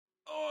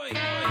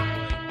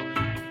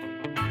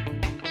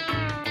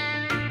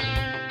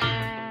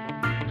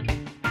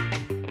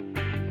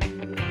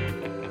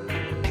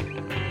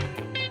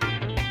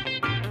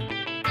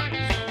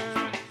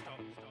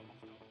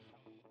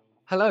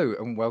Hello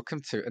and welcome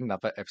to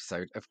another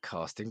episode of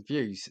Casting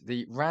Views,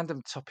 the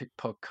random topic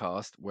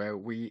podcast where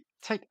we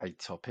take a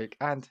topic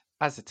and,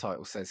 as the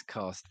title says,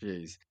 cast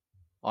views.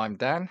 I'm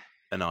Dan,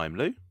 And I'm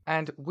Lou.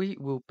 and we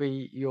will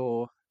be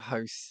your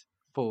hosts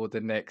for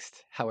the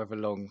next however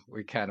long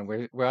we can. And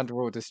we're under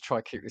orders to try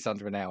to keep this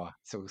under an hour,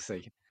 so we'll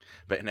see.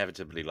 But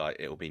inevitably,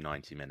 it'll be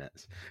 90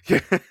 minutes.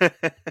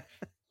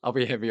 I'll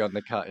be heavy on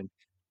the cutting.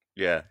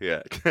 Yeah.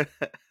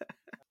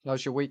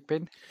 How's your week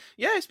been?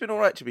 Yeah, it's been all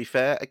right, to be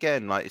fair.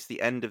 Again, it's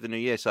the end of the new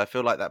year, so I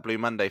feel like that Blue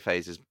Monday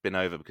phase has been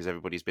over because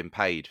everybody's been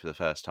paid for the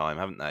first time,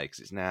 haven't they? Because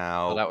it's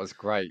now... Oh, that was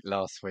great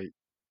last week.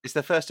 It's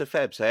the 1st of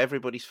Feb, so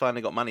everybody's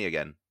finally got money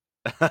again.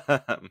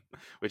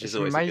 Which is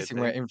always amazing.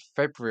 A We're good thing. in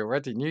February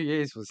already. New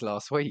Year's was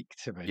last week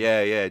to me.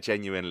 Yeah,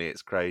 genuinely,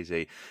 it's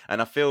crazy.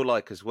 And I feel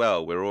like as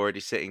well, we're already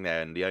sitting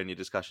there and the only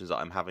discussions that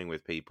I'm having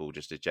with people,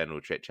 just a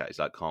general chit chat, is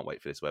like, can't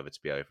wait for this weather to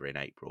be over in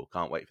April.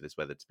 Can't wait for this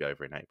weather to be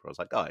over in April. I was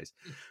like, guys,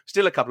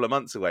 still a couple of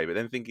months away, but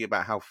then thinking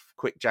about how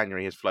quick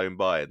January has flown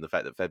by and the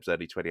fact that Feb's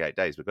only 28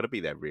 days, we've got to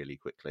be there really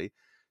quickly.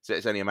 So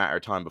it's only a matter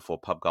of time before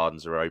pub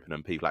gardens are open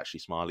and people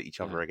actually smile at each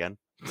other again.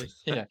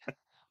 Yeah.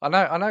 I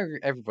know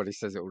everybody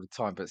says it all the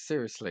time, but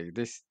seriously,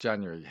 this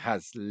January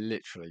has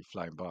literally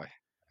flown by.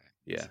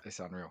 Yeah. It's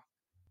unreal.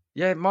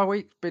 Yeah, my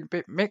week's been a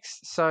bit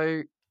mixed.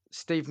 So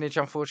Stevenage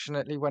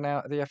unfortunately went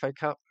out of the FA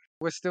Cup.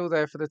 We're still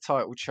there for the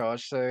title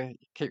charge, so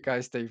keep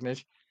going,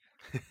 Stevenage.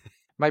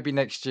 Maybe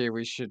next year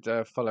we should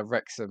follow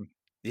Wrexham.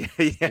 Yeah.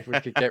 If we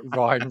could get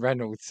Ryan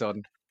Reynolds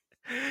on.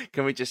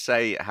 Can we just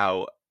say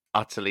how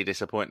utterly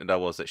disappointed I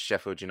was that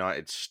Sheffield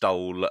United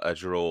stole a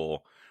draw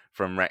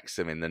from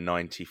Wrexham in the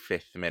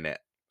 95th minute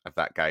of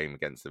that game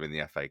against them in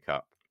the FA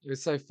Cup? It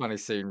was so funny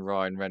seeing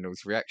Ryan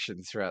Reynolds'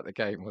 reaction throughout the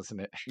game,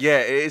 wasn't it? Yeah,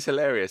 it is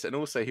hilarious. And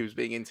also, he was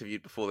being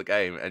interviewed before the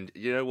game. And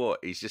you know what?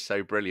 He's just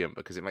so brilliant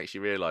because it makes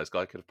you realise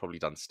guy could have probably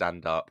done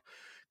stand-up,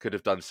 could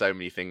have done so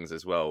many things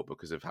as well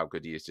because of how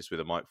good he is just with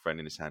a microphone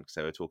in his hand. Because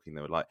they were talking,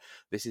 they were like,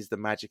 this is the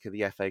magic of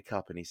the FA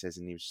Cup. And he says,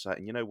 and he was like,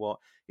 and you know what?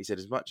 He said,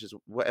 as much as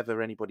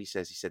whatever anybody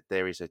says, he said,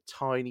 there is a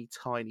tiny,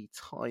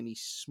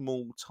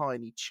 small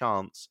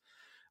chance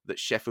that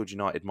Sheffield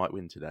United might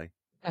win today.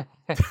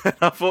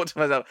 I thought to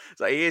myself,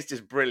 so he is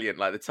just brilliant.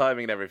 Like the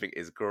timing and everything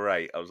is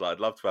great. I was like, I'd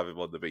love to have him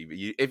on the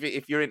BBC.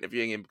 If you're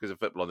interviewing him because of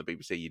football on the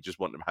BBC, you just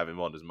want to have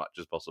him on as much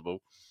as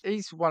possible.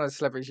 He's one of the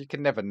celebrities you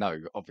can never know,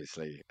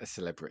 obviously, a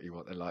celebrity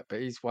what they're like, but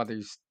he's one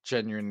who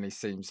genuinely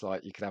seems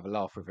like you could have a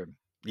laugh with him.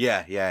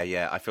 Yeah.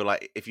 I feel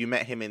like if you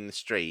met him in the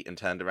street and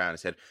turned around and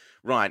said,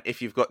 Ryan,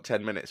 if you've got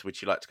 10 minutes,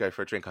 would you like to go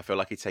for a drink? I feel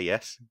like he'd say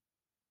yes.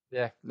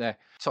 Yeah.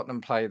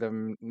 Tottenham play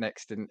them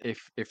next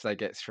if they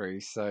get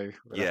through. So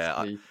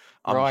I'm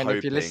Ryan, hoping.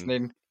 if you're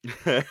listening,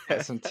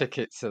 get some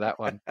tickets to that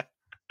one.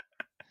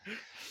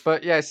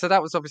 But yeah, so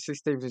that was obviously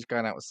Stevenage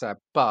going out was sad.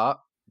 But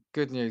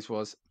good news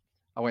was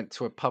I went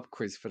to a pub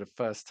quiz for the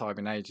first time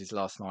in ages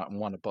last night and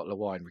won a bottle of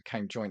wine. We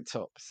came joint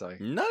top. So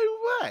no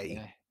way.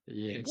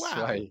 Yeah. Yes.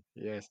 Wow. Way.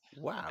 Yes.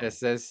 Wow. Yes.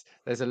 There's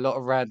a lot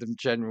of random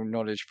general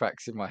knowledge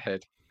facts in my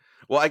head.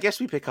 Well, I guess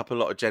we pick up a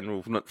lot of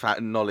general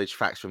knowledge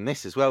facts from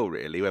this as well,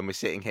 really. When we're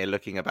sitting here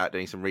looking about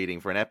doing some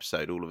reading for an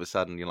episode, all of a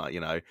sudden you're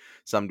like,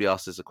 somebody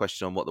asks us a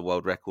question on what the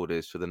world record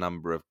is for the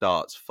number of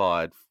darts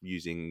fired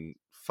using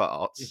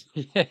farts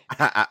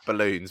at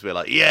balloons. We're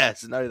like,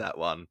 yes, know that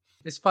one.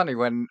 It's funny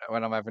when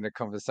I'm having a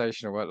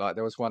conversation or like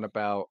there was one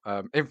about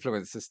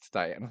influencers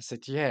today, and I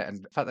said, yeah, and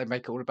in fact they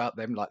make it all about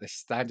them, like they're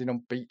standing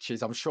on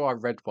beaches. I'm sure I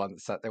read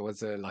once that there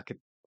was a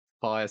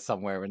fire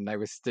somewhere and they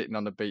were sitting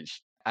on the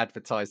beach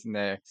advertising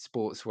their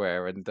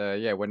sportswear,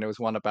 and when there was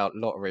one about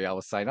lottery, I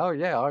was saying, oh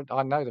yeah,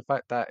 I know the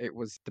fact that it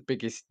was the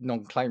biggest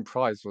non-claim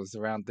prize was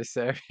around this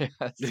area.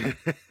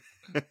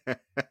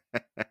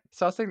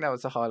 So I think that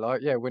was a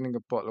highlight, winning a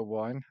bottle of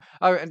wine.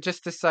 Oh, and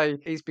just to say,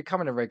 he's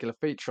becoming a regular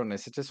feature on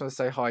this. I just want to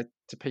say hi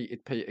to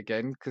Pete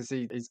again, because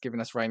he's given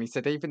us rain. He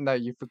said, even though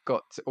you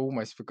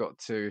almost forgot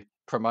to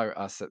promote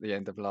us at the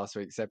end of last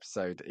week's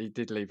episode, he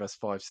did leave us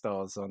 5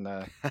 stars on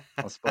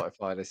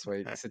Spotify this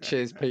week. So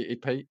cheers,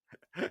 Pete.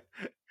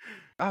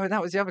 Oh, and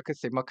that was the other good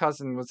thing. My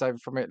cousin was over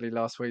from Italy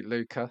last week,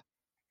 Luca.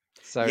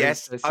 So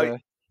yes,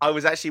 I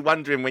was actually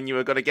wondering when you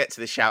were going to get to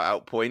the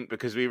shout-out point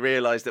because we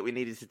realised that we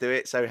needed to do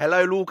it. So,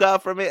 hello, Luca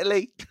from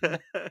Italy.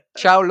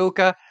 Ciao,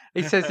 Luca.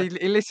 He says he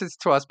listens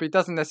to us, but he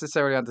doesn't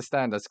necessarily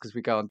understand us because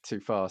we go on too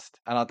fast.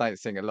 And I don't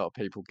think a lot of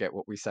people get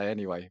what we say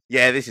anyway.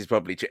 Yeah, this is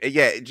probably true.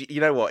 Yeah, you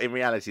know what? In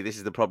reality, this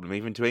is the problem.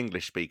 Even to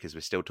English speakers,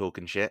 we're still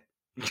talking shit.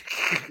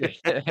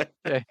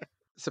 Yeah.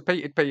 So,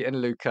 Pete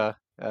and Luca,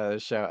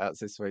 shout-outs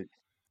this week.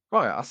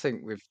 Right, I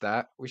think with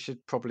that, we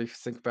should probably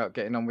think about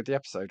getting on with the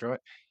episode, right?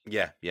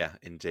 Yeah,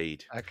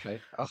 indeed.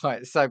 Okay, all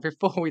right. So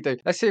before we do,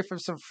 let's hear from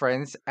some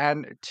friends.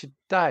 And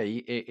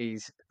today it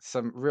is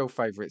some real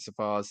favourites of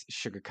ours,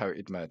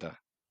 Sugar-Coated Murder.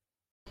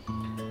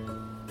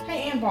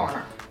 Hey, Ann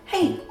Barner.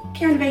 Hey,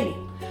 Karen Beatty.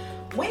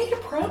 We need a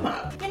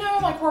promo.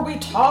 Where we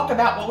talk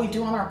about what we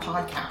do on our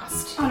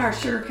podcast. On our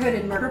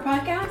Sugar-Coated Murder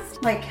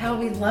podcast? Like how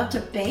we love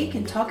to bake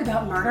and talk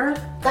about murder?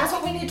 That's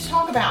what we need to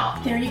talk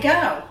about. There you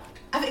go.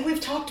 I think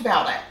we've talked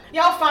about it.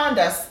 Y'all find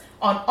us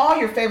on all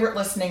your favorite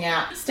listening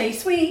apps. Stay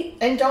sweet.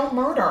 And don't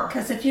murder.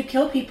 Because if you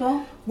kill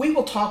people, we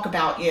will talk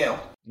about you.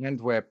 And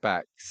we're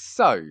back.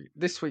 So,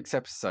 this week's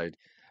episode,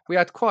 we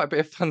had quite a bit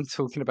of fun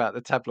talking about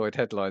the tabloid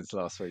headlines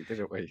last week,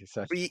 didn't we?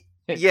 So,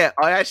 yeah,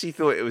 I actually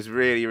thought it was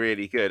really,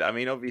 really good. I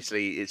mean,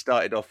 obviously, it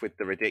started off with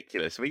the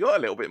ridiculous. We got a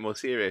little bit more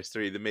serious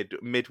through the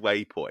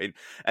midway point,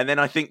 and then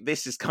I think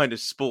this has kind of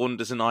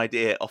spawned as an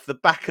idea off the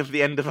back of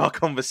the end of our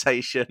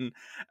conversation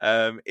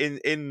in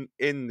the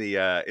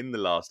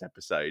last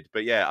episode.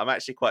 But yeah, I'm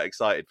actually quite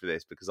excited for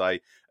this because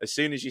as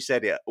soon as you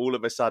said it, all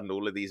of a sudden,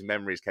 all of these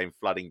memories came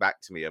flooding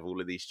back to me of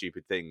all of these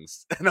stupid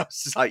things, and I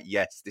was just like,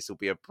 yes, this will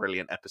be a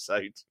brilliant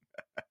episode.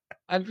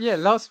 And yeah,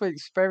 last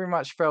week's very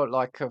much felt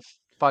like a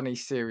funny,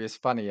 serious,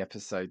 funny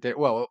episode.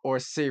 Well, or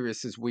as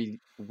serious as we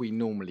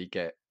normally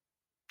get.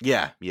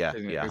 Yeah, It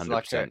 100%. was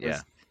like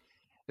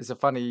it's a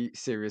funny,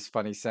 serious,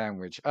 funny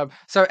sandwich.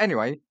 So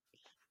anyway,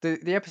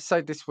 the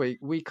episode this week,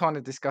 we kind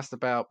of discussed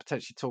about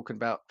potentially talking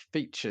about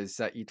features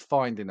that you'd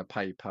find in a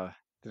paper,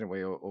 didn't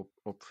we, or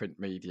print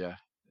media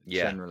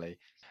generally.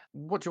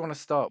 What do you want to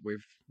start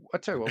with? I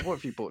tell you what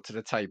have you brought to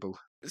the table?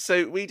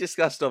 So we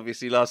discussed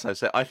obviously last time.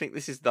 So I think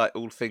this is like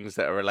all things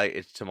that are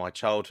related to my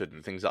childhood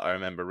and things that I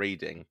remember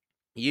reading.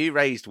 You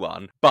raised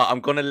one, but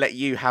I'm going to let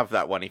you have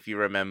that one if you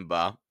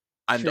remember.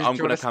 And I'm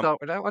going to start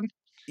with that one.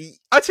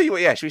 I'll tell you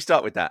what. Yeah, should we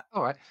start with that?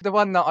 All right. The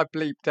one that I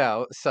bleeped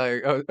out,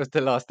 so of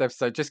the last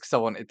episode, just because I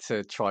wanted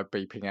to try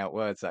beeping out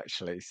words,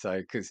 actually.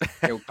 So because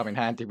it'll come in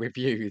handy with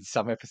you in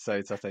some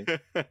episodes, I think.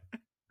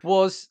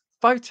 Was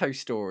photo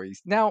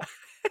stories. Now.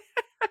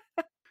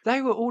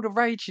 They were all the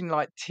rage in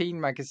like teen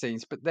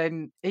magazines, but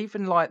then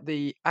even like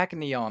the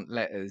agony aunt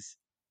letters,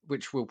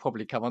 which we'll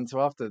probably come on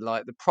to after,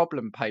 like the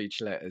problem page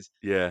letters.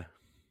 Yeah.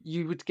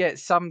 You would get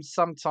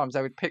sometimes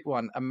they would pick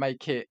one and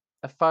make it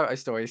a photo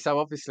story. So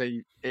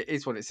obviously it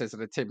is what it says on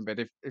the tin, but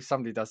if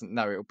somebody doesn't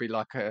know, it would be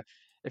like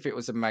if it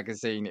was a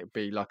magazine, it would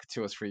be like a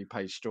 2 or 3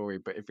 page story.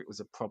 But if it was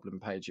a problem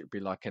page, it would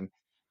be like an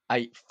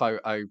 8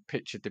 photo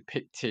picture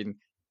depicting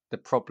the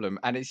problem.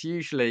 And it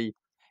usually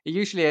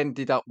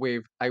ended up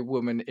with a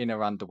woman in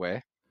her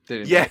underwear.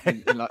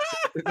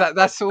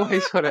 That's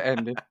always what it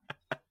ended.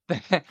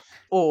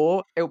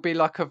 Or it'll be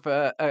like of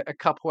a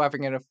couple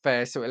having an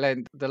affair. So it'll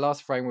end. The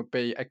last frame would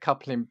be a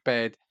couple in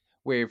bed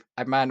with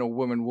a man or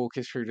woman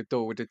walking through the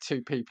door with the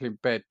 2 people in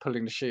bed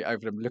pulling the sheet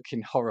over them,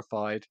 looking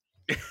horrified.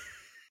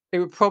 It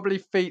would probably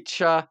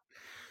feature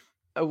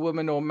a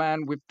woman or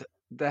man with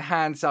their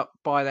hands up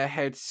by their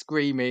head,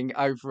 screaming,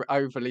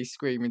 overly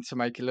screaming to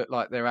make it look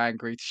like they're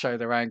angry, to show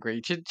they're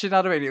angry. Do you know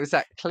what I mean? It was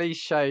that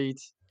cliched.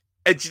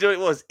 And do you know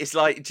what it was? It's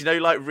like, do you know,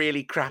 like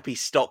really crappy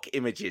stock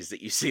images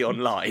that you see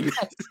online?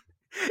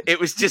 It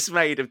was just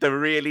made of the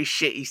really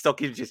shitty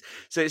stock images.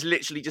 So it's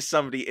literally just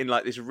somebody in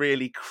like this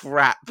really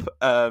crap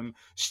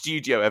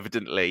studio,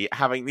 evidently,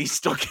 having these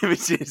stock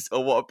images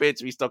or what appeared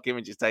to be stock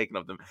images taken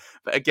of them.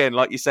 But again,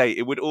 like you say,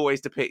 it would always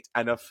depict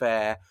an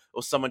affair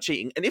or someone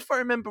cheating. And if I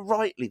remember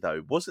rightly,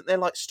 though, wasn't there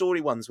like story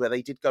ones where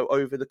they did go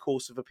over the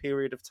course of a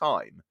period of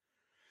time?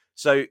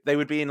 So they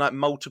would be in like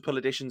multiple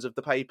editions of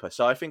the paper.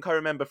 So I think I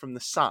remember from the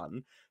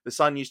Sun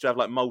used to have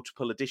like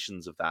multiple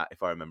editions of that,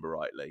 if I remember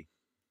rightly.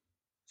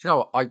 You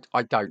know what?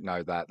 I don't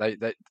know that. They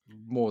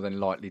more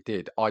than likely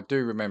did. I do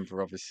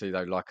remember, obviously,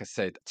 though, like I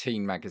said,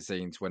 teen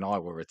magazines when I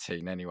were a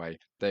teen anyway,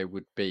 there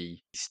would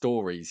be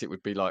stories. It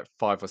would be like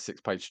 5 or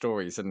 6 page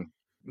stories. And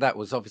that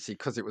was obviously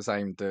because it was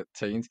aimed at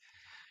teens.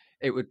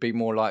 It would be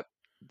more like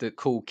the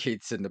cool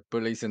kids and the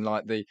bullies, and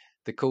like the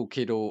cool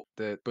kid or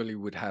the bully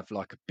would have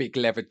like a big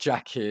leather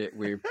jacket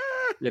with,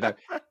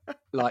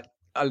 like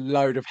a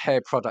load of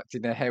hair product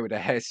in their hair with their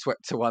hair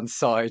swept to one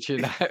side,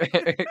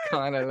 It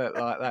kind of looked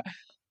like that.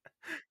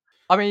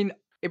 I mean,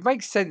 it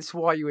makes sense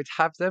why you would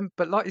have them,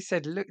 but like you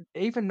said, look,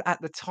 even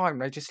at the time,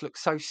 they just looked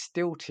so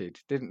stilted,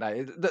 didn't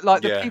they?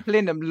 The people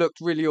in them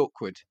looked really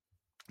awkward.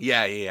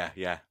 Yeah.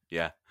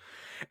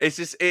 It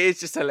is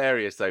just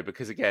hilarious though,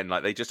 because again,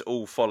 like they just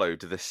all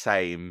followed the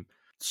same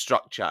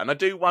structure. And I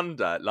do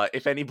wonder, like,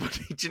 if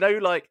anybody, do you know,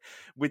 like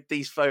with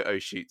these photo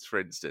shoots, for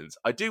instance,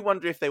 I do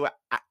wonder if they were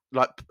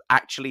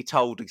actually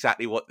told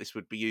exactly what this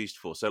would be used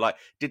for. So like,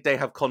 did they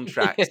have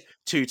contracts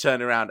to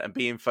turn around and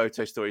be in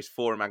photo stories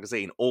for a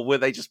magazine, or were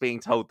they just being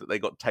told that they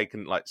got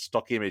taken, like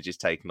stock images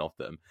taken of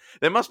them?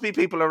 There must be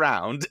people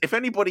around. If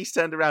anybody's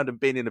turned around and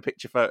been in a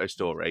picture photo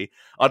story,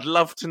 I'd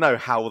love to know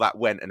how that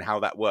went and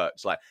how that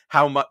works. Like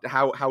how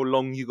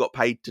long you got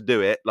paid to do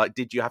it. Like,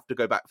 did you have to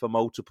go back for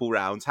multiple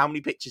rounds? How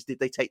many pictures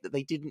did they take that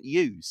they didn't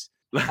use?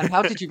 And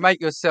how did you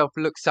make yourself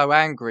look so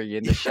angry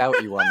in the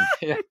shouty one?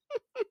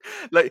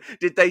 Like,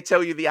 did they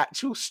tell you the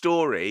actual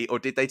story, or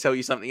did they tell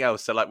you something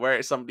else? So like, where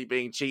it's somebody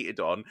being cheated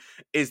on,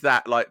 is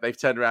that like they've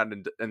turned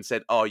around and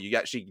said, oh,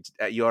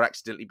 you're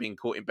accidentally being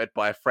caught in bed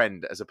by a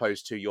friend as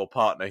opposed to your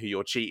partner who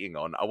you're cheating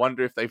on? I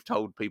wonder if they've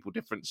told people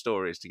different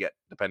stories to get,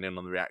 depending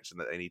on the reaction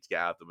that they need to get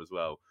out of them as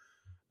well.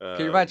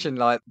 Can you imagine,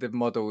 like, the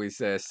model is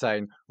there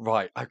saying,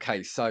 right,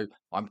 okay, so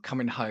I'm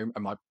coming home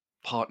and my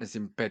partner's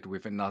in bed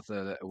with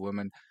another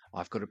woman.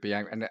 I've got to be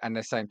angry. And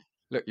they're saying,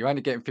 look, you're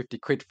only getting 50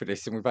 quid for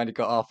this and we've only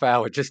got half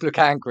hour. Just look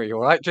angry,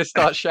 all right? Just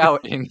start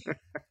shouting.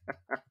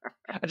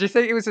 And do you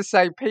think it was the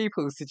same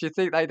people? So do you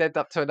think they'd end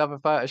up to another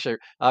photo shoot?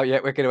 Oh, yeah,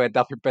 we're going to end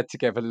up in bed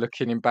together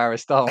looking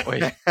embarrassed, aren't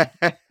we?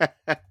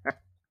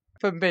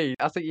 For me,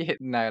 I think you hit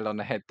the nail on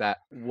the head that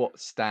what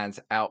stands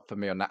out for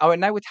me on that. Oh,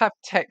 and they would have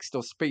text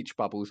or speech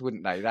bubbles,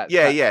 wouldn't they? That's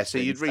the So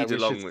thing. you'd So read we should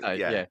along with, say,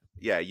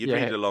 you'd yeah,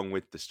 read along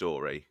with the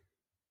story.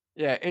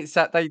 yeah. It's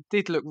that they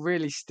did look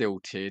really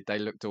stilted. They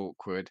looked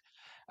awkward.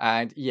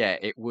 And yeah,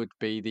 it would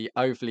be the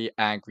overly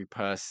angry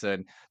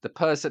person. The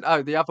person,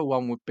 oh, the other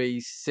one would be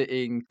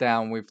sitting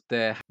down with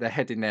their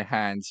head in their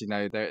hands,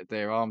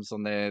 their arms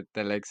on their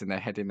legs and their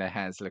head in their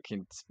hands,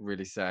 looking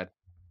really sad.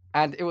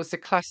 And it was the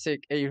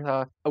classic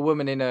either a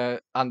woman in her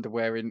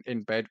underwear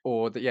in bed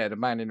or the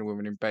man and a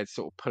woman in bed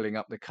sort of pulling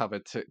up the cover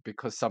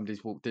because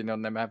somebody's walked in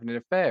on them having an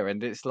affair.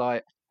 And it's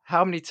like,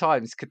 how many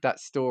times could that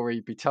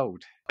story be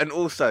told? And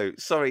also,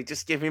 sorry,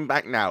 just giving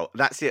back now.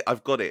 That's it.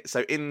 I've got it.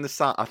 So in the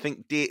Sun, I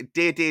think Dear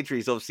Deirdre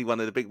is obviously one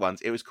of the big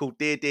ones. It was called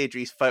Dear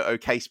Deirdre's photo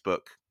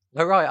casebook.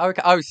 Oh, right.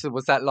 Okay. Oh, so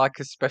was that like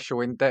a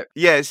special in-depth?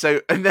 Yeah. So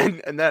and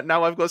then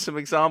now I've got some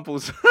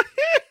examples.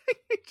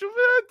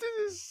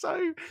 This is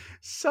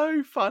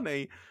so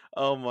funny.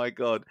 Oh my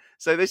god.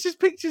 So there's just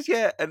pictures,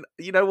 and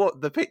you know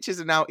what? The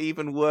pictures are now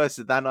even worse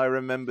than I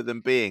remember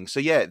them being. So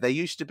yeah, there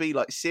used to be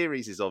like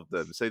series of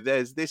them. So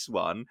there's this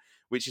one,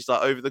 which is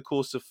like over the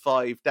course of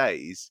 5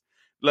 days.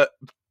 Look,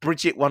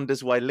 Bridget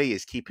wonders why Lee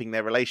is keeping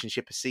their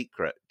relationship a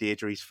secret.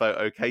 Deirdre's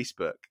photo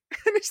casebook.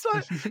 And it's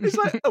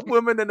like a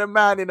woman and a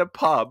man in a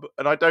pub,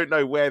 and I don't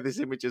know where this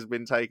image has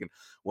been taken.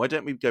 Why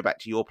don't we go back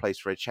to your place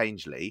for a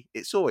change, Lee?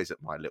 It's always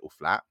at my little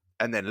flat.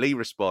 And then Lee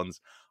responds,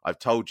 I've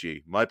told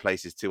you, my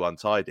place is too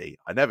untidy.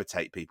 I never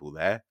take people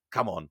there.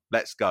 Come on,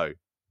 let's go.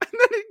 And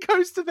then it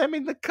goes to them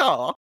in the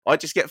car. I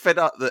just get fed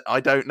up that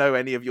I don't know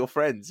any of your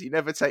friends. You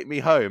never take me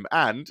home.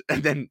 And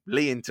then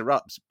Lee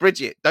interrupts.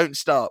 Bridget, don't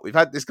start. We've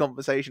had this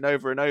conversation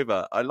over and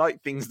over. I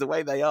like things the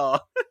way they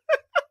are.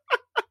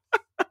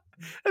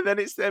 And then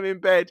it's them in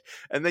bed,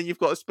 and then you've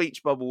got a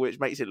speech bubble which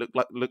makes it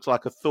looks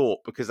like a thought,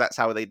 because that's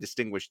how they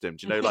dististinguished them.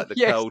 Do you know, like the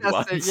Yes, curled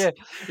that's ones? it, yeah.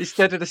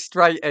 Instead of the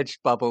straight edge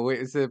bubble, it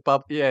was a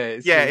bubble. Yeah,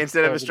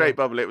 Instead of a straight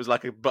bubble, it was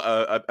like an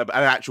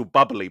actual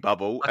bubbly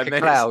bubble, like and a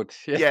then cloud.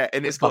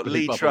 and it's got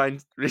Bubbly Lee bubble.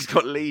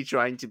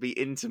 trying to be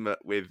intimate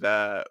with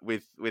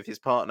his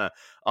partner.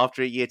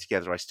 After a year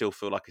together, I still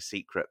feel like a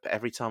secret, but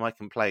every time I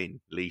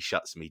complain, Lee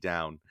shuts me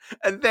down.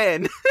 And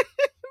then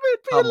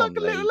there'd be like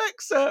a little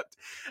excerpt,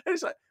 and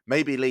it's like,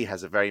 maybe Lee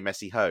has a very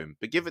messy home,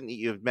 but given that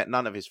you've met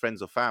none of his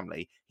friends or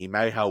family, he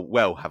may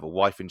well have a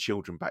wife and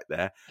children back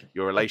there.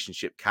 Your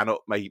relationship cannot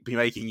be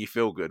making you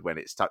feel good when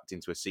it's tucked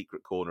into a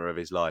secret corner of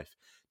his life.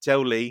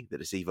 Tell Lee that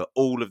it's either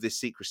all of this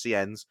secrecy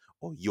ends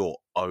or you're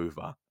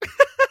over.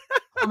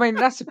 I mean,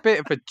 that's a bit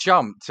of a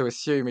jump to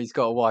assume he's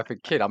got a wife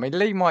and kid. I mean,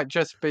 Lee might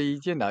just be,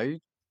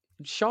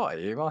 shy.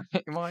 He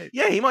might.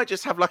 Yeah, he might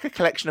just have like a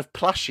collection of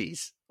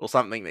plushies or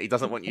something that he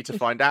doesn't want you to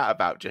find out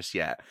about just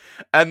yet.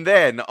 And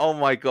then, oh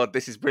my god,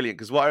 this is brilliant,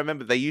 because what I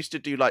remember, they used to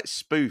do like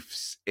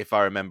spoofs, if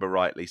I remember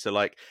rightly. So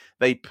like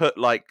they put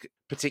like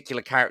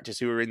particular characters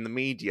who were in the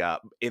media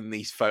in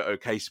these photo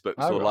casebooks,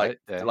 Oh, or right,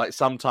 yeah. like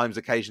sometimes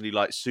occasionally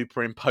like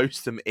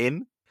superimpose them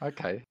in.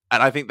 Okay.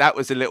 And I think that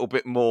was a little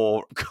bit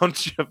more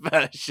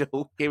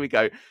controversial. Here we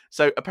go.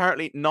 So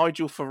apparently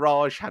Nigel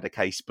Farage had a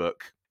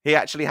casebook. He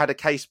actually had a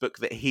casebook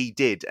that he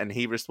did and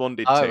he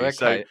responded to. Okay.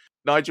 So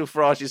Nigel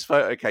Farage's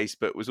photo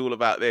casebook was all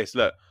about this.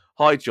 Look,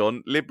 hi,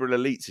 John. Liberal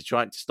elites are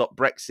trying to stop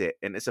Brexit,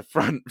 and it's a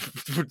front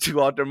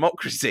to our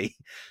democracy.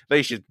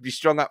 They should be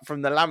strung up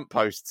from the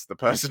lampposts, the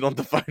person on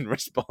the phone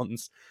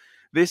responds.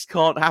 This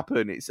can't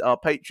happen. It's our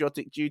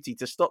patriotic duty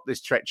to stop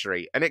this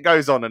treachery. And it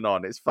goes on and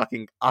on. It's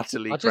fucking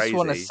utterly crazy. I just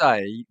want to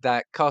say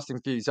that Casting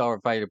Views are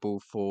available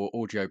for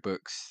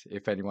audiobooks,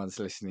 if anyone's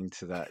listening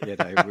to that.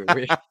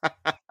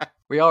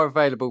 We are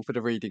available for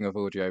the reading of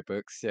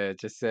audiobooks. Yeah,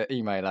 just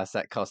email us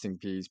at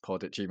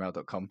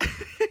castingviewspod@gmail.com. There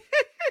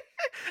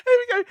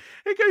we go.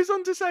 It goes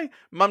on to say,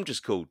 Mum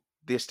just called.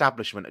 The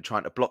establishment are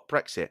trying to block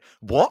Brexit.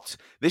 What?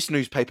 This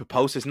newspaper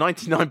poll says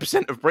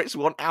 99% of Brits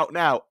want out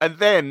now. And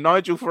then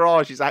Nigel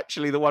Farage is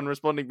actually the one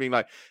responding, being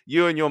like,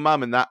 you and your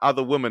mum and that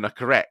other woman are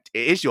correct.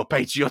 It is your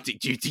patriotic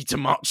duty to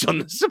march on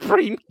the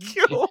Supreme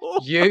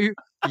Court. You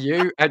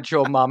and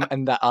your mum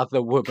and that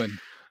other woman.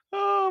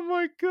 Oh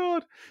my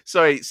god!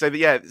 Sorry. So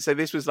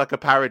this was like a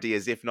parody,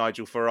 as if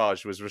Nigel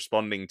Farage was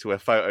responding to a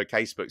photo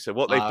casebook. So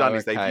what they've done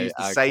is they've used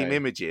the same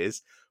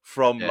images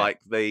from like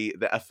the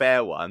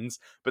affair ones,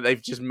 but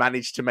they've just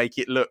managed to make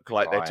it look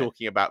like they're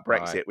talking about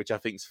Brexit, which I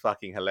think is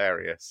fucking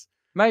hilarious.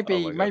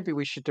 Maybe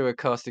we should do a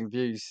Casting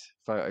Views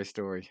photo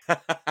story.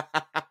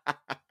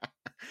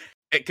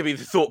 It could be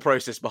the thought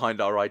process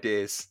behind our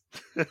ideas.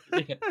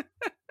 Yeah.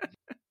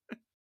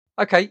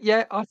 Okay,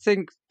 yeah, I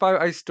think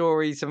photo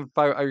stories and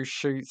photo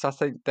shoots, I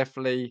think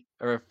definitely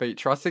are a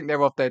feature. I think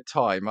they're of their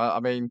time. I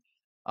mean,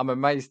 I'm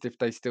amazed if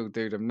they still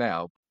do them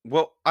now.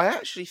 Well, I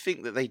actually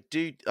think that they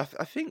do. I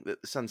think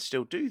that the Sun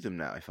still do them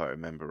now, if I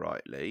remember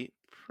rightly.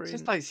 I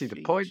just don't see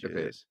the point of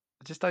it.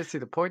 I just don't see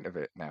the point of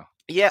it now.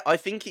 Yeah, I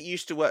think it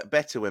used to work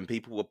better when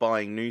people were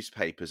buying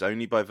newspapers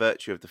only by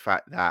virtue of the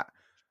fact that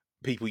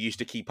people used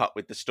to keep up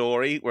with the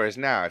story. Whereas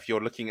now, if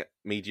you're looking at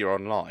media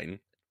online,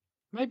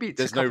 Maybe it's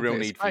there's to no cover a real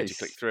bit of need for you to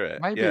click space. through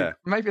it. Maybe Yeah.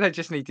 maybe they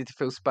just needed to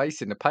fill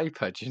space in the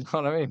paper. Do you know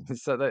what I mean?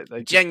 So they just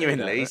do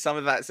Genuinely, that. some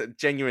of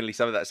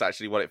that's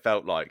actually what it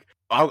felt like.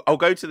 I'll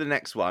go to the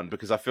next one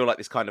because I feel like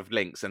this kind of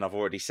links, and I've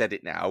already said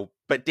it now.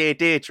 But Dear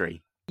Deirdre,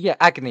 Yeah,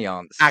 agony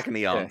aunts.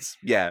 agony Yeah. aunts,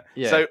 yeah.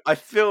 Yeah. So I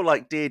feel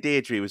like Dear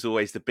Deirdre was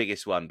always the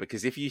biggest one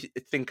because if you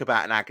think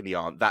about an agony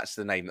aunt, that's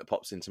the name that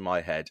pops into my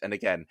head. And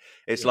again,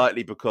 it's Yeah.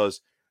 likely because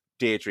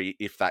Deirdre,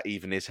 if that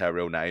even is her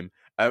real name,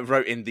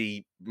 wrote in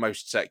the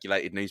most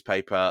circulated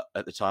newspaper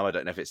at the time. I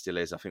don't know if it still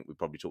is. I think we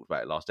probably talked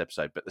about it last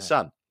episode, but The Yeah.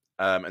 Sun.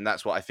 And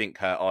that's what I think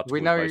her article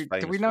was most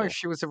famous Do we know for. if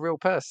she was a real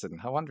person?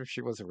 I wonder if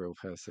she was a real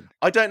person.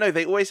 I don't know.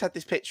 They always had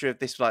this picture of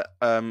this like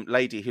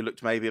lady who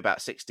looked maybe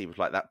about 60 with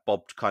like that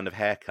bobbed kind of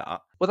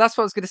haircut. Well, that's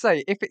what I was going to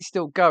say. If it's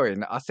still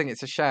going, I think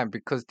it's a shame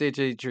because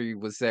Deirdre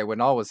was there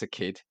when I was a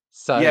kid.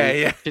 So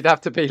Yeah. she'd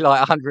have to be like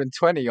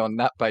 120 on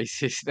that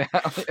basis now.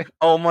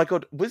 Oh my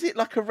god, was it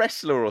like a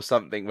wrestler or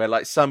something where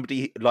like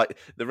somebody like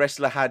the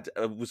wrestler had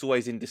was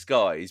always in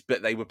disguise,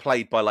 but they were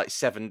played by like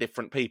 7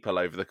 different people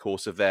over the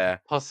course of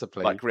their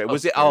Possibly. like career?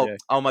 Was it? possibly, yeah.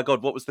 Oh my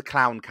god, what was the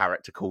clown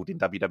character called in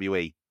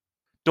WWE?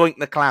 Doink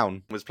the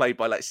Clown was played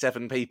by like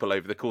 7 people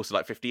over the course of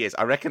like 50 years.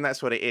 I reckon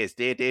that's what it is.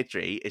 Dear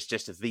Deirdre is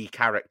just the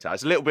character.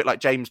 It's a little bit like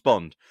James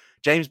Bond.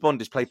 James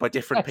Bond is played by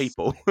different Yes.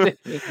 people,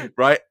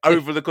 right?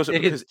 Over the course of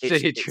because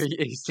Deirdre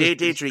is Dear just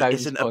Deirdre James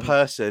isn't Bond. a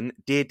person.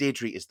 Dear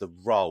Deirdre is the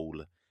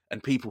role,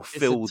 and people a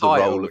fill the role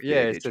title. of Yeah,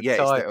 Dear it's Deirdre. a Yeah,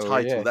 it's the title,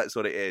 title. yeah. That's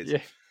what it is.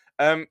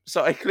 Yeah.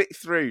 So I clicked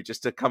through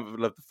just a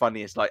couple of the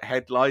funniest like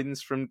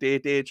headlines from Dear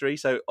Deirdre.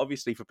 So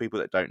obviously, for people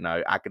that don't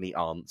know, Agony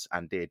Aunts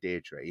and Dear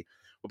Deirdre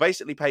were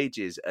basically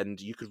pages, and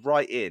you could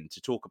write in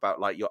to talk about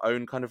like your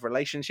own kind of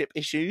relationship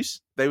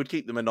issues. They would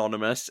keep them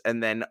anonymous,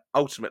 and then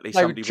ultimately They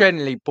somebody would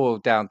generally boil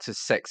down to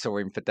sex or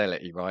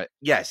infidelity, right?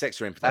 yeah,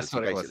 sex or infidelity, That's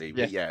what it was, basically.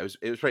 yeah. But yeah,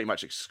 it was pretty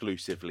much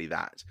exclusively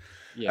that.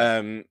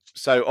 Yeah.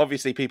 So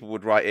obviously people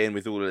would write in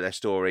with all of their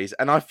stories,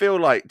 and I feel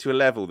like to a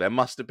level there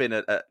must have been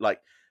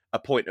a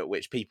point at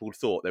which people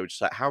thought they were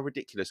just like, how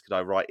ridiculous could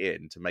I write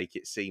in to make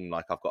it seem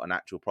like I've got an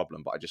actual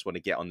problem, but I just want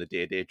to get on the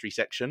Dear Deirdre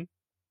section.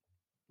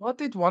 Well, I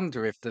did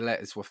wonder if the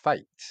letters were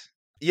faked.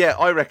 Yeah,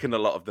 I reckon a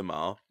lot of them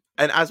are.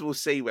 And as we'll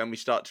see when we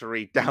start to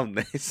read down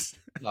this,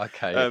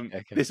 Okay.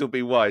 Okay. this will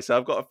be why. So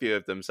I've got a few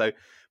of them. So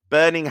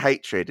Burning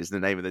Hatred is the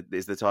name of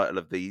the title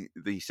of the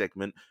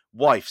segment.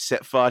 Wife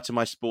set fire to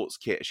my sports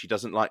kit. She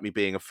doesn't like me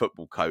being a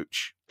football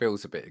coach.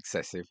 Feels a bit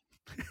excessive.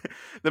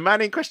 The man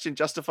in question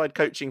justified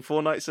coaching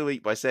 4 nights a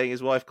week by saying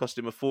his wife cost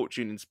him a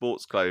fortune in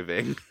sports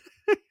clothing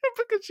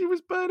because she was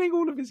burning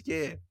all of his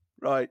gear.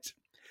 Right.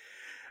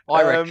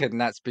 I reckon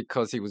that's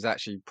because he was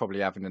actually probably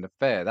having an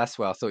affair. That's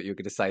where I thought you were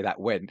going to say that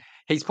went.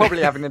 He's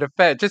probably having an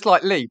affair, just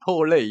like Lee.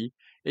 Poor Lee,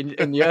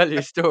 in the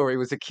earlier story,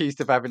 was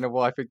accused of having a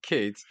wife and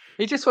kids.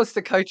 He just wants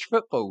to coach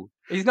football.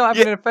 He's not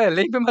having an affair.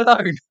 Leave him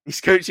alone. He's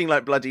coaching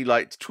like bloody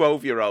like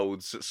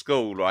 12-year-olds at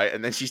school, right?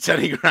 And then she's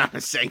turning around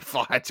and setting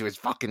fire to his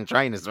fucking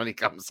trainers when he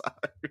comes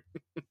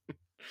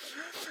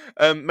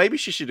home. Maybe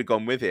she should have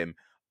gone with him.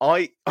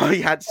 I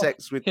had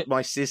sex with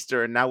my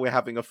sister, and now we're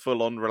having a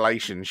full-on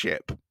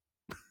relationship.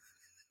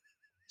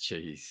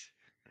 Jeez.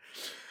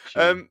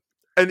 And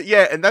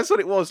that's what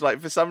it was. Like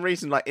for some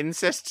reason, like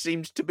incest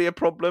seemed to be a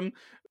problem.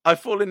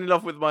 I've fallen in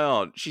love with my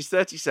aunt. She's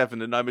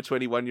 37 and I'm a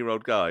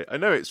 21-year-old guy. I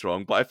know it's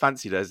wrong, but I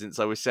fancied her since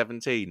I was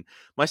 17.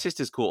 My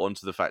sister's caught on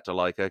to the fact I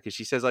like her because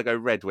she says I go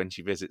red when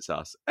she visits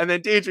us. And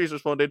then Deirdre's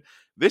responded,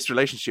 this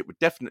relationship would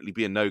definitely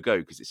be a no-go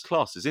because it's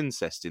classed as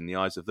incest in the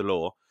eyes of the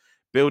law.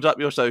 Build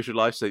up your social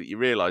life so that you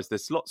realise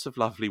there's lots of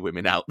lovely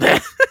women out there.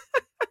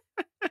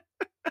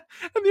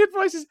 And the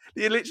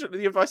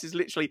advice is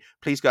literally,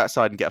 please go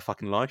outside and get a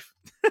fucking life.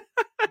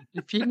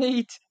 If you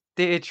need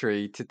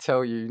Deirdre to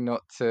tell you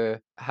not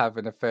to have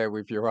an affair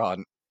with your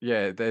aunt,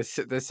 yeah, there's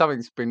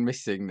something's been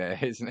missing there,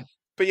 isn't it?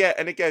 But yeah,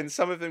 and again,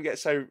 some of them get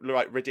so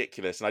like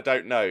ridiculous, and I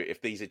don't know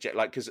if these are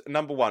like because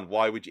number one,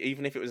 why would you,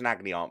 even if it was an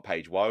agony aunt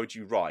page, why would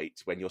you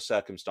write when your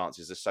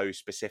circumstances are so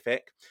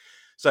specific?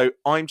 So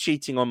I'm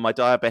cheating on my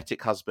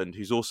diabetic husband,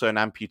 who's also an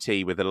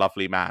amputee with a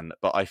lovely man,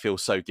 but I feel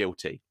so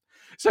guilty.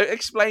 So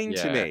explain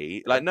to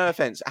me, like, no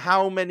offense,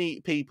 how many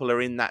people are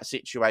in that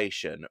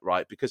situation,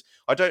 right? Because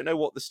I don't know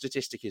what the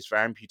statistic is for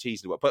amputees in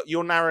the world, but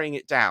you're narrowing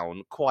it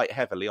down quite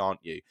heavily,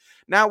 aren't you?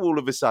 Now, all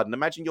of a sudden,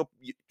 imagine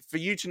for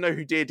you to know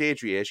who Dear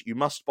Deirdre is, you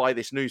must buy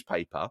this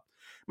newspaper.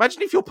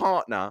 Imagine if your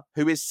partner,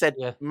 who is said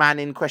man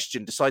in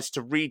question, decides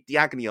to read the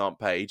agony aunt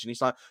page, and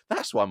he's like,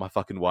 that's why my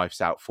fucking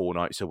wife's out 4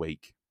 nights a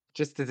week.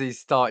 Just as he's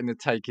starting to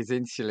take his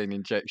insulin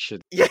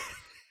injection. Yeah.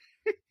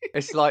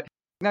 It's like,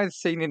 you know the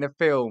scene in a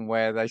film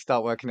where they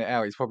start working it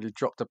out, he's probably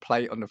dropped a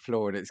plate on the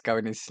floor and it's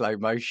going in slow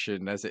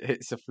motion as it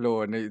hits the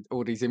floor and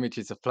all these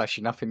images are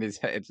flashing up in his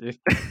head.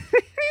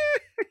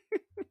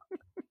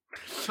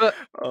 But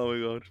oh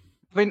my God.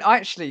 I mean,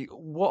 actually,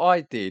 what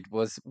I did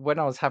was when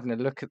I was having a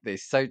look at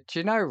this. So, do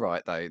you know,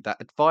 right, though,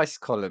 that advice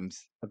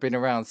columns have been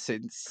around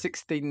since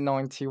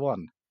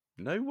 1691.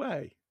 No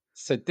way.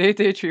 So, Dear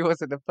Deirdre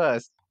wasn't the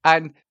first.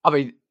 And, I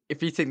mean,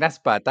 if you think that's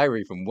bad, they were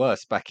even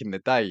worse back in the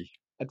day.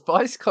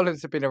 Advice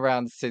columns have been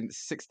around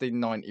since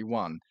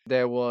 1691.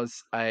 There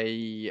was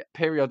a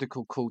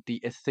periodical called the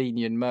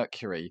Athenian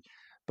Mercury.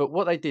 But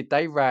what they did,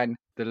 they ran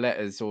the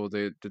letters or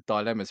the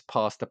dilemmas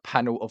past a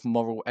panel of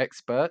moral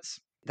experts.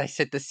 They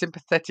said the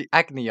sympathetic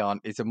agony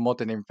aunt is a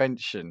modern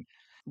invention.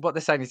 What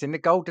they're saying is in the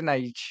golden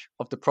age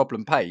of the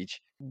problem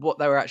page, what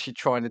they were actually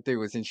trying to do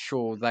was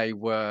ensure they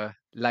were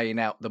laying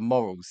out the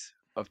morals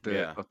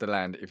Yeah. of the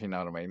land, if you know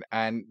what I mean.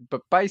 And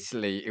but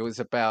basically it was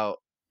about,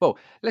 well,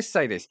 let's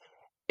say this.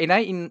 In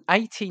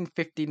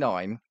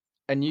 1859,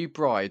 a new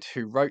bride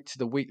who wrote to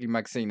the weekly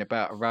magazine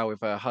about a row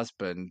with her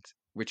husband,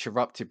 which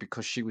erupted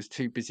because she was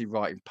too busy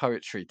writing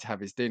poetry to have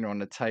his dinner on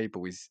the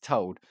table, is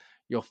told,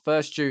 "Your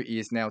first duty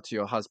is now to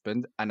your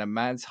husband, and a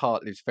man's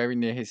heart lives very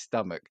near his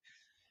stomach.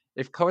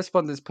 If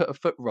correspondents put a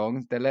foot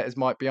wrong, their letters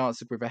might be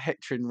answered with a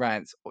hectoring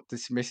rant or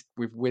dismissed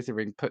with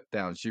withering put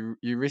downs. You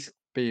risk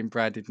being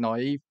branded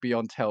naive,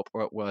 beyond help,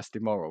 or at worst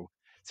immoral."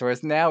 So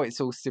whereas now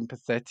it's all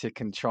sympathetic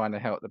and trying to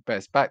help the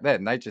best. Back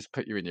then they just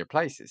put you in your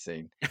place, it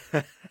seemed.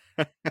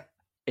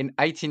 In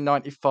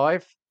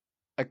 1895,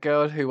 a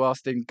girl who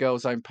asked in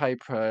Girl's Own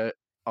Paper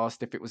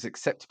asked if it was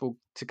acceptable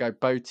to go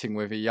boating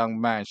with a young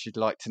man she'd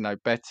like to know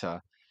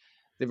better.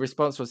 The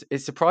response was, "It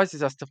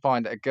surprises us to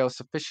find that a girl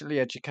sufficiently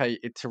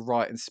educated to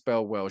write and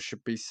spell well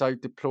should be so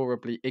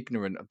deplorably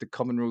ignorant of the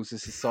common rules of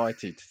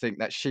society to think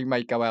that she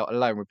may go out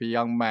alone with a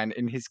young man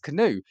in his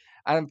canoe,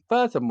 and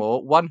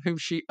furthermore, one whom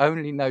she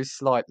only knows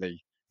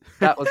slightly."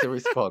 That was the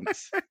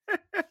response.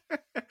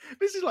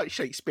 This is like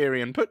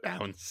Shakespearean put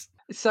downs.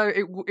 So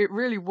it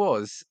really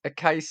was a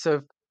case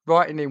of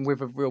writing in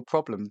with a real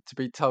problem to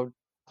be told,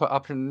 put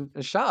up and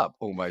shut up,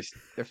 almost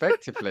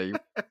effectively.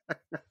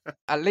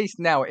 At least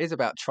now it is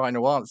about trying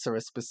to answer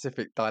a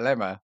specific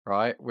dilemma,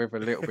 right? With a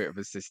little bit of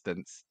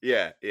assistance.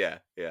 Yeah.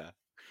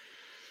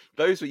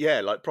 Those were,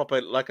 yeah, like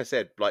proper, like I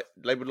said, like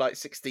they were like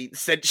 16th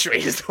century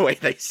is the way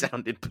they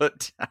sounded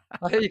put down.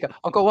 Oh, here you go.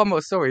 I've got one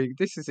more. Sorry,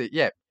 this is it.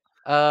 Yeah.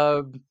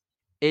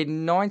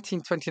 In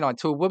 1929,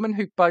 to a woman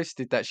who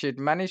boasted that she had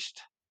managed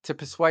to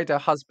persuade her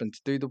husband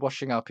to do the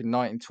washing up in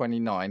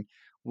 1929,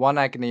 one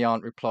agony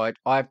aunt replied,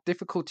 "I have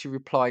difficulty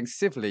replying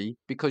civilly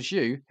because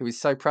you, who is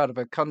so proud of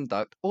her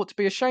conduct, ought to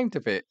be ashamed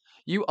of it.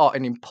 You are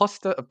an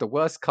impostor of the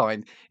worst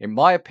kind. In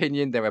my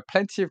opinion, there are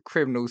plenty of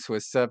criminals who are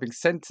serving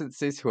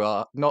sentences who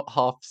are not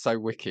half so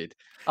wicked."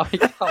 I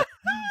mean,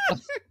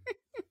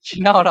 do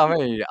you know what I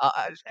mean?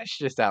 It's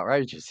just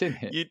outrageous, isn't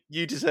it?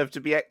 You deserve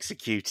to be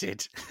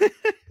executed.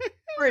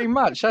 Pretty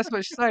much, that's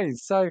what she's saying.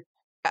 So,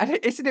 and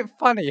isn't it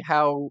funny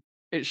how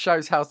it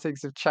shows how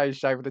things have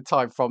changed over the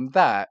time from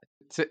that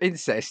to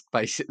incest,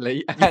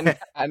 basically, Yeah.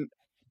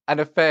 and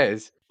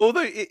affairs.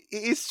 Although it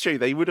is true,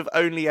 they would have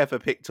only ever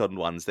picked on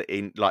ones that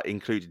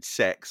included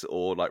sex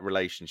or like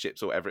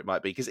relationships or whatever it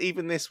might be. Because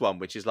even this one,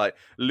 which is like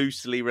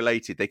loosely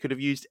related, they could have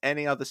used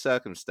any other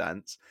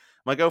circumstance.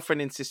 My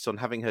girlfriend insists on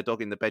having her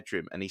dog in the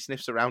bedroom, and he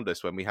sniffs around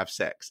us when we have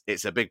sex.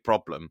 It's a big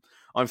problem.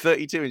 I'm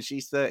 32 and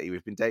she's 30.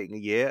 We've been dating a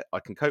year.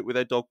 I can cope with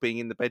her dog being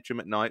in the bedroom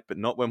at night, but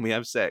not when we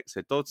have sex.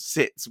 Her dog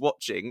sits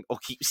watching or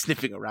keeps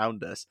sniffing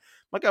around us.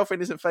 My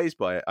girlfriend isn't fazed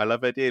by it. I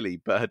love her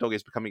dearly, but her dog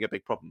is becoming a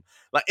big problem.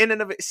 Like, in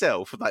and of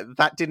itself, like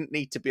that didn't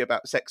need to be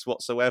about sex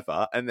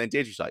whatsoever. And then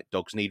Deirdre's like,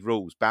 dogs need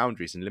rules,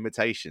 boundaries, and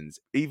limitations,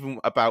 even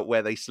about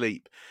where they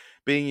sleep.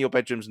 Being in your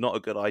bedroom's not a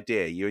good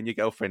idea. You and your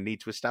girlfriend need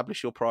to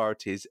establish your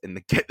priorities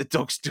and get the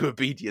dogs to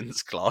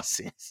obedience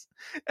classes.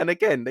 And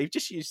again, they've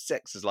just used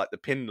sex as like the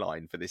pin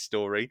line for this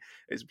story.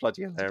 It's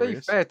bloody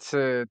hilarious.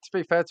 To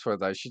be fair to her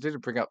though, she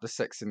didn't bring up the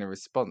sex in the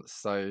response.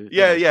 So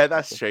yeah,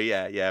 that's true.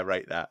 Yeah,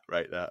 rate that.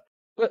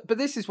 But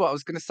this is what I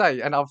was going to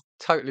say, and I've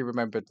totally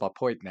remembered my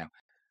point now.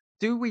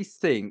 Do we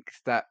think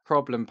that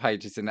problem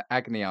pages and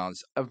agony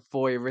aunts are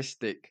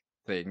voyeuristic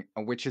thing,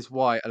 and which is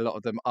why a lot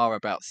of them are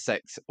about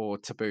sex or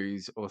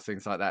taboos or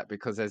things like that,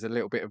 because there's a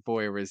little bit of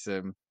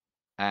voyeurism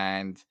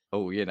and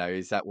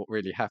is that what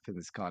really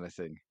happens kind of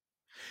thing?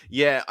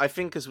 Yeah, I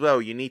think as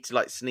well you need to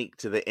like sneak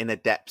to the inner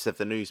depths of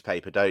the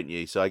newspaper, don't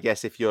you? So I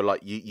guess if you're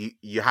like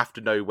you have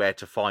to know where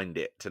to find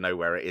it to know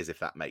where it is, if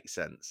that makes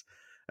sense.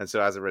 And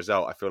so as a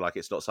result, I feel like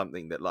it's not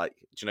something that like,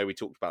 do you know, we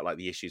talked about like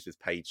the issues with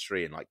page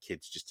 3 and like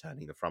kids just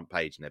turning the front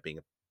page and there being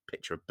a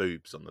picture of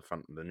boobs on the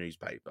front of the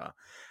newspaper.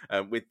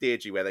 With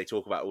Deirdre, where they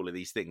talk about all of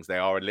these things, they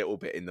are a little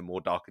bit in the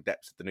more darker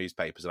depths of the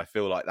newspapers. And I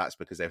feel like that's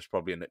because there's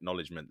probably an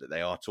acknowledgement that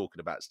they are talking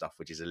about stuff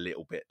which is a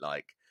little bit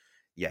like,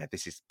 yeah,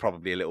 this is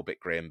probably a little bit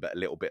grim, but a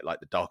little bit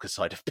like the darker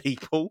side of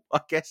people,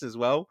 I guess, as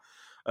well.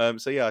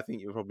 So yeah, I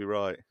think you're probably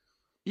right.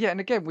 Yeah, and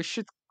again, we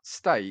should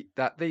state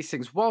that these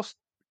things, whilst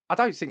I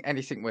don't think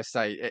anything we're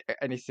saying,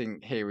 anything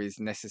here is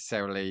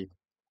necessarily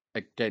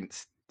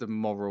against the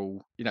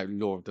moral,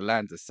 law of the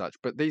land as such,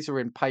 but these are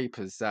in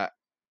papers that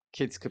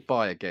kids could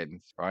buy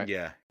again, right?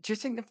 Yeah. Do you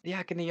think that the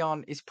agony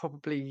aunt is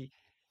probably?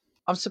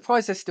 I'm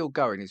surprised they're still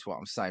going, is what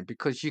I'm saying,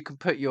 because you can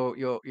put your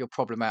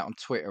problem out on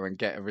Twitter and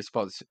get a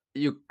response.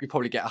 You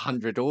probably get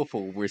 100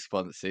 awful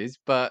responses,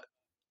 but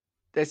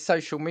there's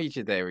social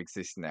media there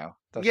exists now.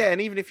 Yeah,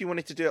 and even if you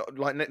wanted to do it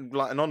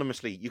like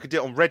anonymously, you could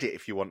do it on Reddit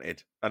if you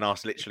wanted, and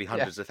ask literally Yeah.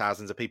 hundreds of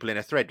thousands of people in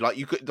a thread. Like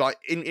you could, like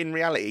in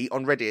reality,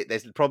 on Reddit,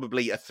 there's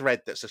probably a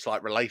thread that's just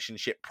like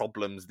relationship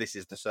problems. This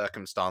is the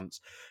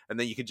circumstance, and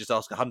then you could just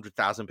ask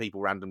 100,000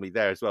 people randomly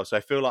there as well. So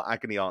I feel like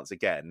Agony Aunts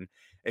again,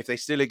 if they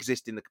still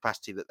exist in the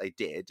capacity that they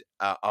did,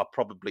 are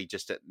probably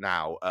just at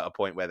a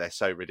point where they're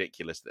so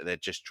ridiculous that they're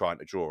just trying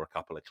to draw a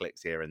couple of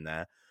clicks here and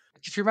there.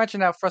 Could you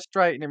imagine how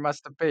frustrating it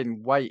must have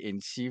been waiting?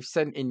 So you've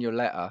sent in your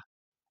letter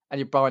and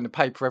you're buying the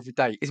paper every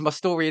day. Is my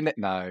story in it?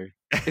 No.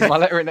 Is my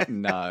letter in it?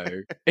 No.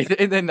 Is it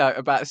in there? No.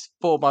 About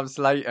 4 months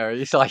later,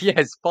 it's like,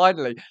 yes,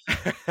 finally.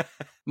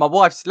 My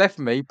wife's left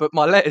me, but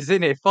my letter's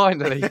in here,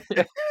 finally.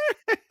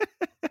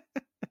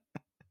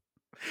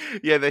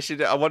 Yeah, they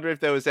should. I wonder if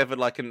there was ever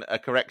like a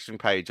correction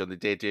page on the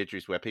Dear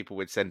Deirdres where people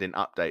would send in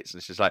updates, and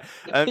it's just like,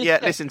 yeah,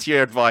 listen to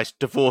your advice.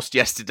 Divorced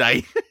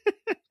yesterday.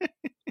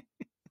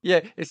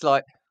 Yeah, it's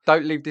like,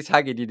 don't leave this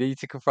hanging. You need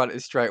to confront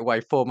it straight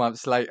away. 4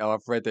 months later,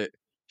 I've read it.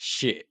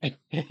 Shit.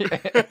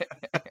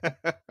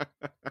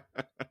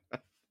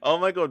 Oh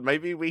my god,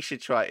 maybe we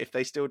should try, if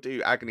they still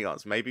do Agony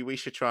Aunts, maybe we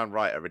should try and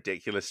write a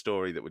ridiculous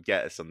story that would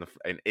get us on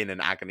in an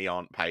Agony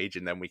Aunt page,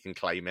 and then we can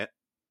claim it.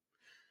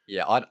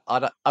 Yeah, I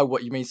don't. Oh,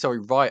 what you mean? Sorry,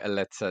 write a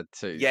letter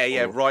to.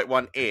 Yeah, or- write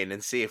one in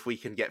and see if we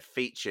can get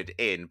featured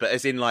in. But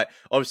as in, like,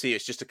 obviously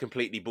it's just a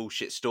completely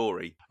bullshit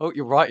story. Oh,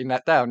 you're writing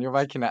that down. You're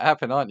making that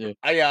happen, aren't you?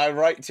 Yeah, I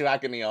write to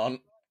Agony Aunt.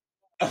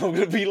 I'm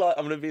gonna be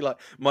like,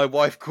 my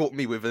wife caught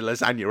me with a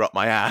lasagna up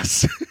my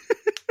ass.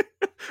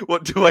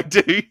 What do I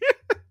do?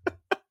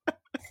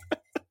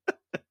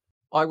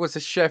 I was a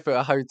chef at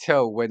a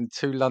hotel when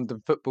 2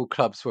 London football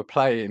clubs were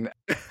playing.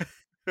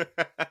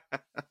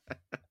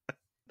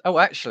 Oh,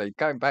 actually,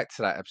 going back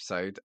to that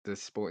episode, the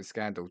sporting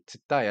scandal,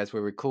 today, as we're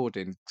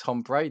recording,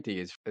 Tom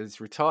Brady is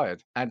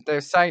retired. And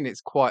they're saying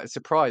it's quite a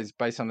surprise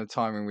based on the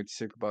timing with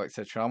Super Bowl,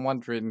 etc. I'm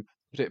wondering,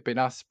 would it have been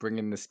us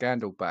bringing the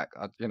scandal back?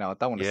 I don't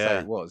want to say Yeah.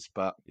 it was,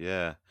 but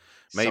Yeah.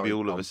 Maybe sorry,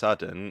 all of Tom.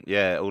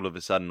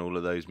 a sudden, all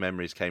of those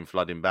memories came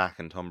flooding back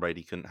and Tom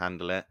Brady couldn't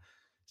handle it.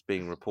 It's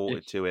being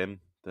reported to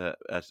him that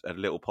a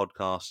little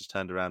podcast has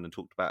turned around and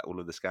talked about all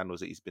of the scandals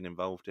that he's been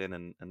involved in,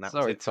 and that was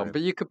Sorry, it for Tom, him.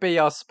 but you could be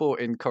our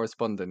sporting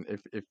correspondent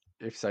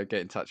if so.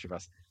 Get in touch with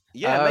us.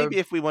 Yeah, maybe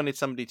if we wanted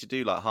somebody to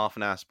do like half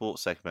an hour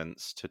sports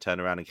segments to turn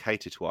around and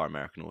cater to our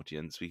American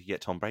audience, we could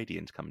get Tom Brady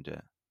in to come and do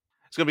it.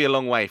 It's going to be a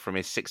long way from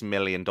his $6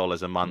 million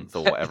a month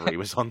or whatever he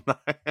was on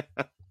there.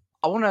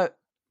 I want to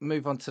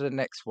move on to the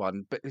next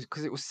one, but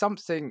because it was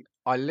something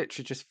I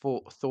literally just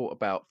thought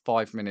about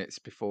 5 minutes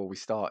before we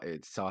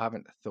started, so I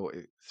haven't thought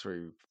it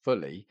through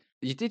fully.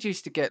 You did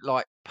used to get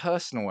like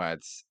personal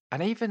ads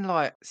and even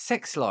like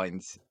sex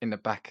lines in the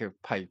back of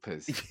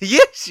papers.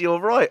 Yes, you're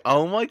right.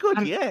 Oh my god,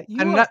 And- yeah.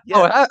 You And are, that, yeah.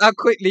 oh, how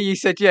quickly you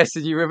said yes,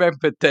 and you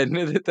remembered then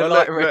the Well,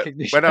 light look,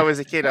 recognition. when I was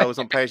a kid, I was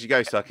on pay as you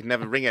go, so I could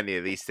never ring any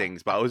of these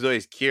things. But I was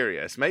always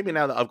curious. Maybe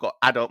now that I've got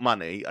adult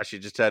money, I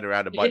should just turn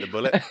around and bite the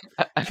bullet.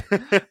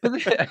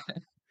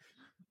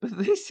 But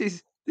this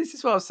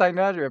is what I was saying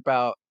earlier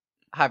about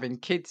having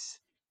kids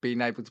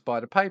being able to buy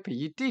the paper.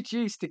 You did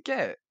used to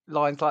get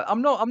lines like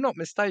I'm not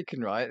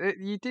mistaken, right?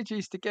 You did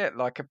used to get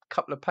like a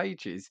couple of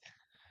pages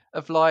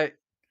of like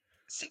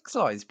 6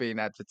 lines being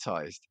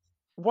advertised.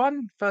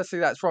 One, firstly,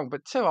 that's wrong,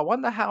 but two, I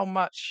wonder how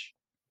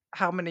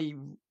many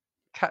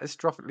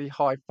catastrophically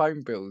high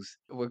phone bills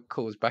were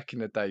caused back in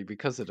the day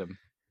because of them.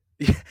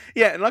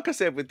 Yeah, and like I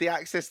said, with the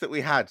access that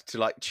we had to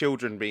like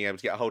children being able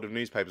to get a hold of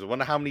newspapers, I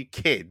wonder how many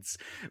kids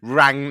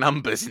rang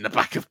numbers in the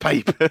back of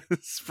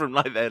papers from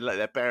like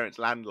their parents'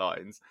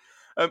 landlines.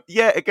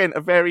 Yeah, again,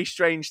 a very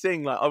strange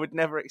thing. Like I would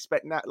never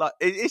expect that. Like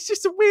it's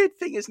just a weird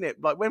thing, isn't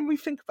it? Like when we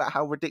think about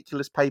how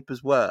ridiculous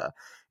papers were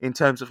in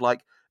terms of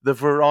like the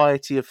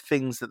variety of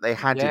things that they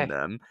had Yeah. in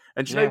them.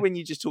 And do you Yeah. know when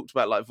you just talked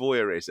about like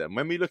voyeurism,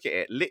 when we look at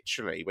it,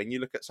 literally, when you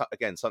look at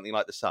again something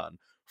like The Sun,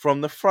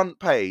 from the front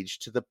page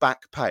to the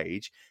back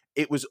page,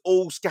 it was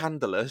all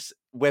scandalous,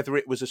 whether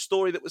it was a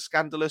story that was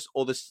scandalous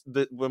or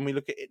the when we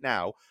look at it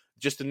now,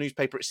 just the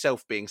newspaper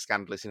itself being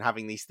scandalous and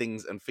having these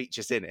things and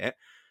features in it.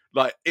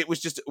 Like it was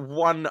just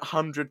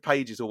 100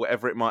 pages or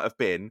whatever it might have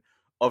been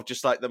of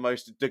just like the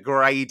most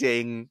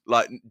degrading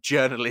like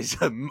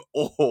journalism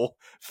or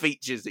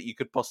features that you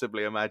could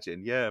possibly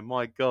imagine. Yeah,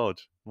 my God.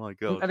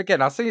 And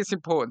again, I think it's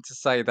important to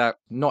say that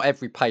not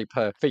every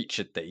paper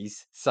featured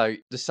these. So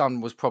The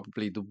Sun was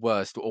probably the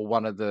worst, or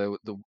one of the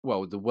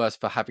worst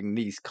for having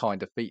these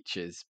kind of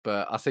features.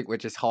 But I think we're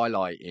just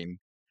highlighting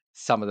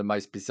some of the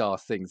most bizarre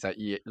things that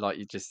like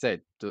you just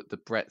said, the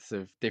breadth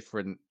of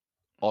different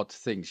odd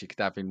things you could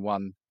have in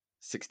one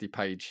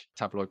 60-page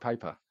tabloid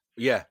paper.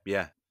 Yeah,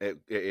 it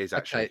is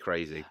actually Okay.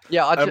 crazy.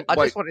 Yeah, I wait.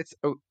 just wanted to.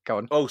 Oh, go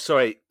on. Oh,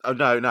 sorry. Oh,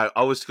 no.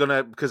 I was going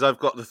to, because I've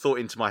got the thought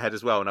into my head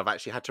as well, and I've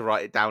actually had to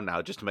write it down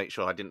now just to make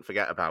sure I didn't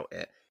forget about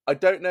it. I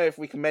don't know if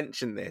we can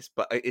mention this,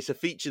 but it's a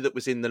feature that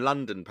was in the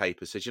London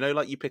paper. So, do you know,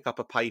 like you pick up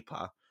a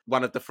paper,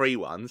 one of the free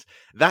ones,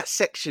 that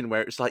section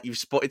where it's like you've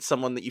spotted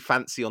someone that you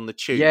fancy on the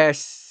tube.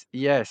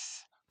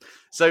 Yes.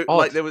 So, Odd.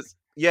 like there was,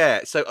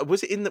 yeah. So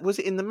was it in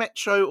the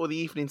Metro or the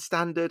Evening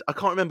Standard? I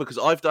can't remember because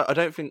I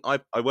don't think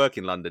I work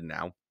in London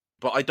now,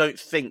 but I don't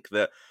think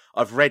that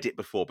I've read it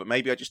before. But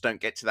maybe I just don't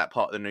get to that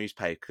part of the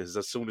newspaper because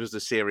as soon as the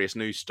serious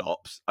news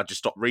stops, I just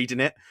stop reading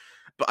it.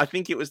 But I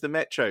think it was the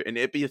Metro, and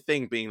it'd be a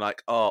thing being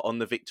like, on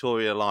the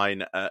Victoria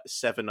line at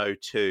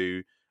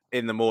 7:02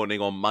 in the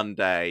morning on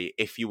Monday,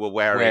 if you were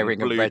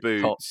wearing a blue red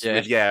boots top,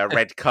 with a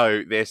red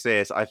coat,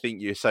 this, I think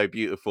you're so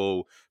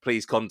beautiful.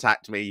 Please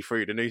contact me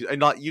through the news.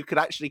 And like you could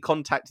actually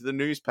contact the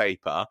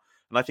newspaper,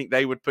 and I think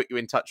they would put you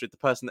in touch with the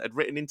person that had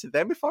written into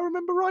them, if I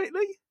remember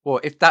rightly. Well,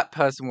 if that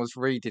person was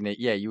reading it,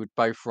 you would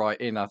both write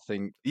in, I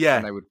think,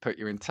 and they would put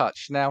you in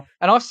touch. Now,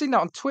 and I've seen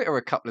that on Twitter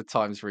a couple of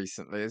times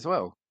recently as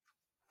well.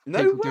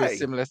 No People do a way.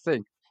 similar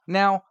thing.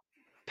 Now,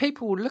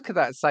 people will look at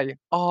that and say,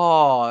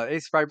 "Oh,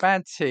 it's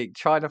romantic,"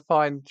 trying to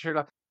find true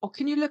love. Or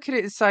can you look at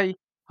it and say,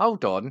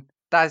 "Hold on,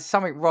 there's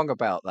something wrong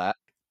about that"?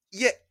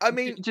 Yeah, I Do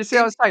mean, you see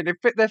what I'm saying?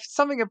 There's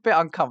something a bit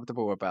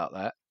uncomfortable about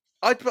that.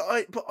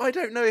 but I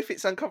don't know if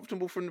it's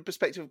uncomfortable from the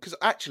perspective because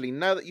actually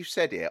now that you've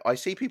said it, I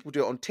see people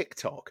do it on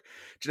TikTok.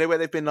 Do you know where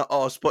they've been like,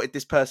 "Oh, I spotted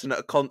this person at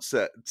a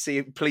concert.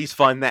 Please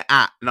find their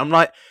at." And I'm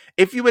like,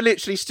 if you were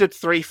literally stood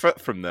 3 foot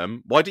from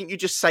them, why didn't you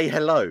just say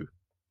hello?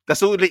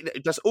 That's all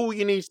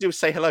you need to do is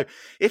say hello.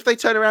 If they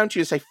turn around to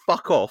you and say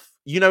 "fuck off,"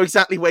 you know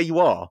exactly where you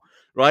are,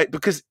 right?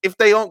 Because if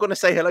they aren't going to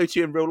say hello to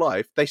you in real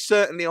life, they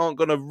certainly aren't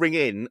going to ring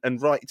in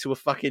and write to a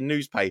fucking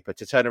newspaper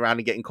to turn around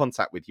and get in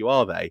contact with you,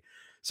 are they?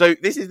 So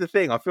this is the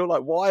thing. I feel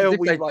like why are If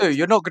we they like do,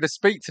 you're not going to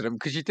speak to them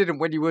because you didn't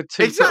when you were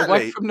 2 foot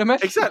away from them.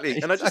 exactly?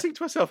 And I just think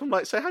to myself, I'm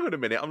like, so hang on a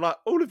minute. I'm like,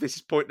 all of this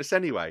is pointless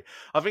anyway.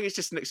 I think it's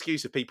just an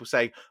excuse of people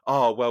saying,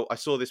 "Oh, well, I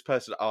saw this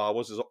person. Oh, I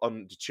was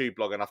on the tube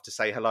long enough to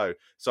say hello,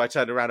 so I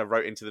turned around and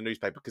wrote into the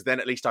newspaper because then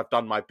at least I've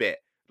done my bit."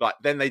 Like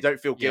then they don't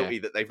feel guilty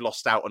that they've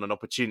lost out on an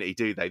opportunity,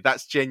 do they?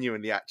 That's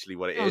genuinely actually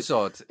what it is.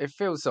 It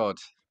feels odd.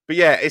 But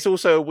yeah, it's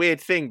also a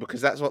weird thing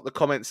because that's what the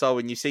comments are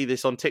when you see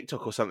this on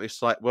TikTok or something.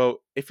 It's like,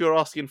 well, if you're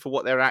asking for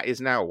what they're at is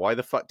now, why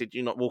the fuck did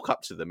you not walk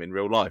up to them in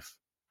real life?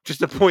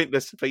 Just a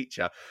pointless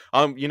feature.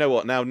 You know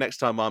what? Now, next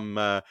time I'm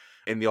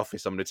in the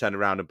office, I'm going to turn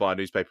around and buy a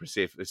newspaper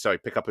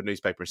and pick up a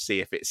newspaper and see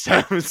if it's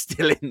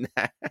still in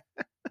there.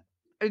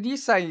 And you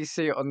say you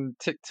see it on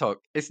TikTok.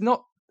 It's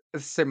not a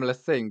similar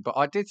thing, but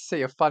I did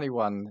see a funny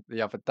one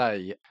the other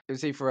day. It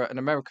was either an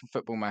American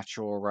football match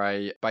or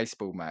a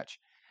baseball match.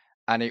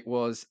 And it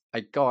was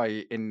a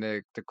guy in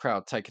the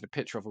crowd taking a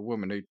picture of a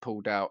woman who'd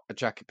pulled out a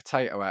jacket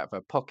potato out of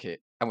her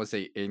pocket and was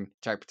eating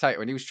jacket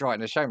potato. And he was trying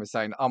to show me,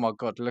 saying, "Oh my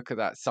God, look at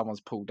that.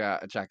 Someone's pulled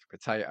out a jacket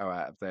potato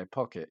out of their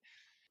pocket."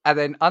 And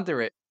then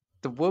under it,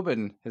 the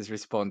woman has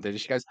responded.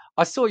 She goes,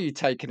 "I saw you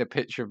taking a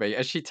picture of me."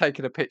 And she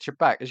taken a picture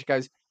back. And she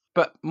goes,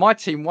 "But my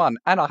team won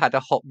and I had a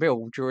hot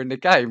meal during the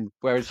game,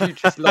 whereas you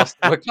just lost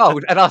to a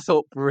cold." And I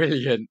thought,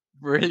 brilliant.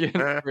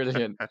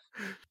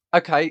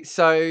 Okay,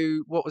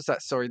 so what was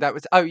that? Sorry, that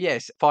was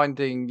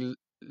finding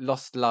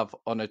lost love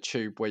on a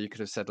tube where you could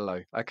have said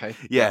hello. Okay,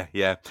 Yeah.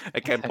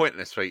 Again, Okay.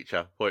 pointless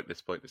feature.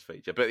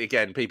 But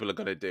again, people are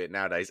going to do it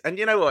nowadays. And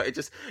you know what? It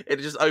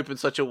just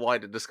opens such a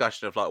wider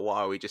discussion of like,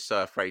 why are we just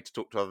so afraid to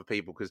talk to other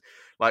people? Because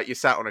like you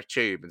sat on a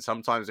tube, and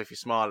sometimes if you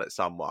smile at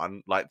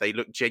someone, like they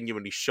look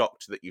genuinely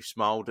shocked that you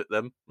smiled at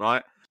them,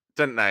 right?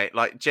 Don't they?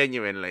 Like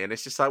genuinely, and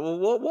it's just like,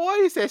 well, why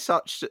is there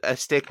such a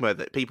stigma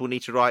that people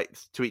need to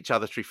write to each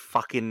other through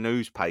fucking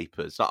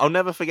newspapers? Like, I'll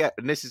never forget,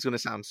 and this is going to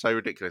sound so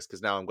ridiculous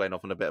because now I'm going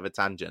off on a bit of a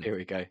tangent. Here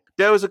we go.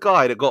 There was a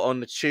guy that got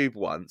on the tube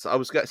once.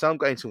 I'm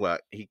going to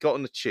work. He got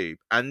on the tube,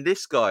 and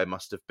this guy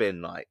must have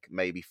been like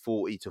maybe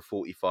 40 to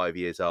 45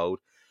 years old.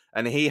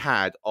 And he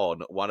had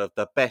on one of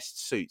the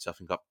best suits I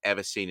think I've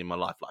ever seen in my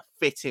life. Like,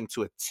 fit him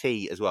to a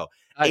T as well.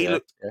 Oh, He yeah,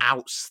 looked yeah.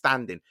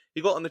 outstanding.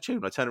 He got on the tube,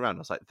 and I turned around and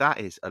I was like,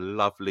 "That is a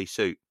lovely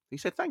suit." He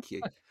said, "Thank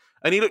you."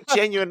 And he looked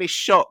genuinely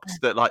shocked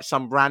that like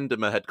some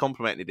randomer had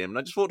complimented him. And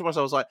I just thought to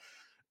myself, I was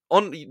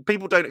like,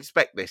 people don't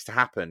expect this to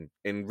happen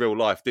in real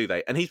life, do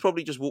they? And he's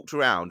probably just walked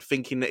around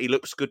thinking that he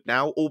looks good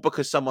now, all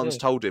because someone's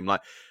told him.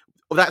 Like,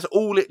 that's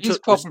all it He's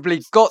took. was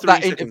probably got 3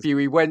 that seconds. interview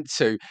he went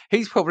to.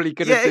 He's probably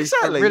going to Yeah, do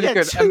exactly. something really Yeah,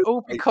 good, and too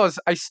all right. because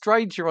a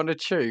stranger on a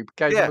tube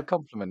gave him Yeah. a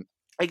compliment.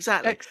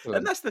 Exactly. Excellent.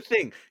 And that's the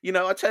thing. You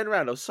know, I turned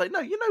around, I was like, no,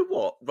 you know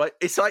what? Right?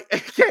 It's like,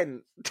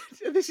 again,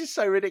 this is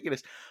so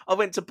ridiculous. I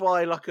went to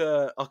buy like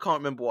I can't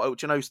remember what,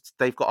 do you know,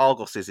 they've got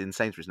Argoses in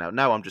Sainsbury's now.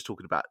 Now I'm just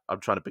talking about, I'm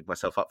trying to big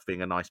myself up for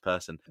being a nice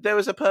person. There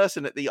was a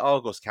person at the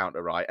Argos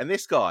counter, right? And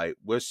this guy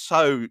was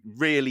so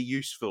really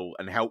useful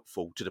and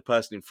helpful to the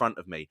person in front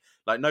of me.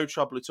 Like, no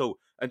trouble at all.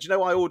 And do you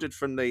know, I ordered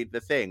from the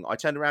thing. I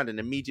turned around and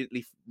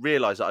immediately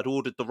realised that I'd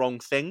ordered the wrong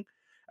thing.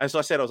 And so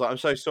I said, I was like, "I'm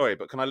so sorry,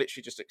 but can I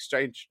literally just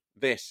exchange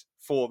this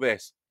for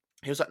this?"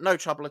 He was like, "No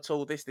trouble at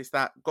all. This,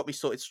 that." Got me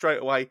sorted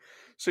straight away.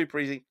 Super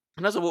easy.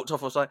 And as I walked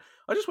off, I was like,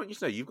 "I just want you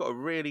to know you've got a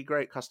really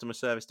great customer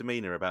service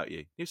demeanour about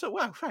you." He was like,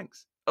 "Wow,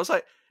 thanks." I was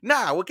like,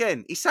 now,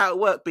 again, he sat at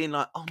work being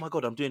like, "Oh my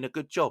God, I'm doing a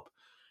good job."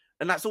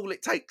 And that's all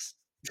it takes.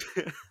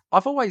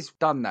 I've always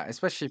done that,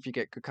 especially if you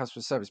get good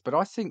customer service. But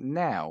I think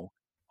now,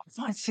 I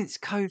find since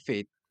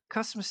COVID,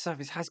 customer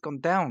service has gone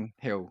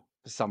downhill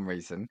for some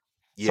reason.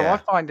 So I Yeah.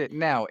 find it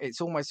now,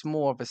 it's almost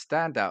more of a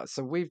standout.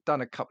 So we've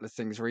done a couple of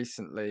things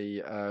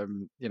recently,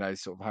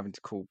 sort of having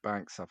to call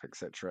banks up,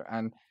 etc.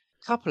 And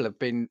a couple have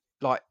been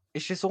like,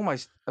 it's just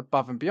almost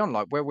above and beyond,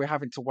 like where we're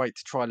having to wait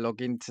to try and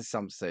log into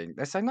something.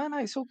 They say, no,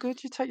 it's all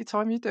good. You take your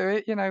time, you do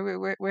it.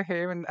 We're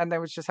here. And they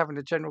was just having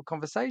a general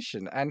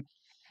conversation. And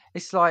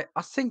it's like,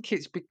 I think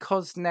it's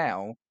because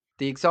now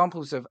the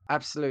examples of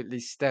absolutely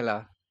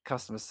stellar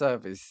customer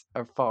service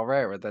are far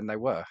rarer than they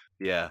were.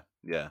 Yeah.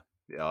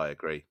 I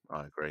agree.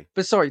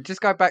 But sorry,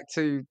 just go back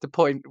to the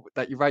point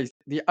that you raised.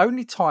 The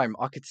only time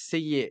I could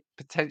see it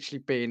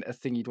potentially being a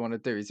thing you'd want to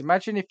do is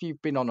imagine if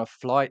you've been on a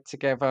flight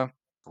together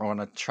or on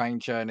a train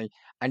journey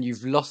and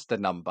you've lost a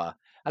number.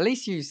 At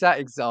least use that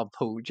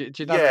example. Do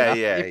you know what I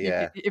mean?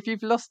 Yeah. If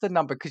you've lost a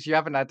number because you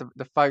haven't had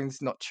the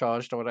phone's not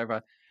charged or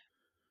whatever,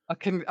 I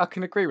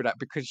can agree with that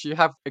because you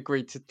have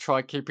agreed to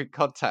try keep in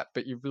contact,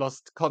 but you've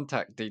lost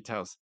contact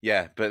details.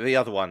 Yeah, but the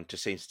other one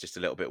just seems just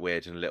a little bit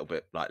weird and a little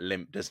bit like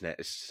limp, doesn't it?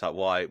 It's just like,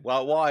 why?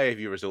 Well, why have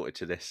you resorted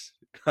to this?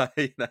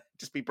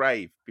 Just be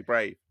brave. Be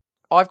brave.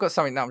 I've got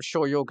something that I'm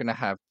sure you're going to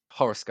have: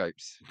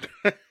 horoscopes.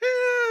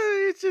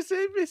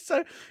 It's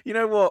so. You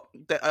know what?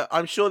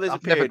 I'm sure there's a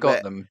I've never period got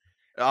where. them.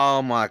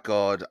 Oh my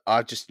god!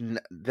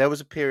 There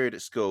was a period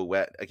at school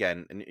where,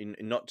 again,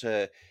 not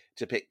to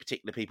pick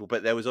particular people,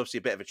 but there was obviously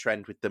a bit of a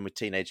trend with them with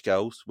teenage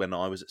girls when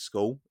I was at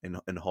school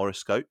in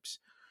horoscopes.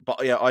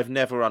 But yeah, I've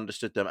never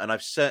understood them, and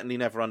I've certainly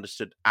never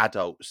understood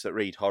adults that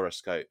read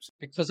horoscopes.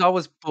 Because I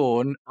was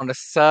born on a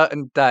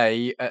certain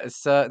day at a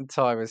certain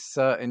time, a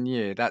certain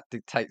year, that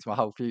dictates my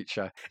whole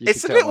future.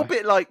 It's a little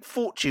bit like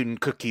fortune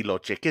cookie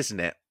logic, isn't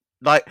it?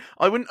 Like,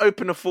 I wouldn't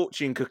open a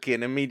fortune cookie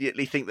and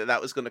immediately think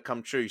that was going to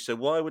come true. So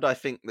why would I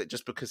think that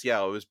just because,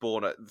 I was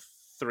born at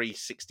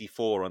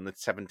 364 on the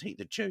 17th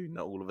of June,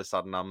 that all of a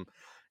sudden I'm,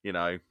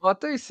 Well, I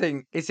do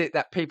think, is it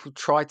that people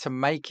try to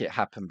make it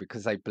happen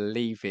because they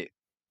believe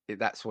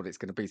that's what it's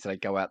going to be, so they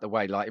go out the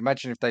way. Like,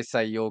 imagine if they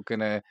say you're going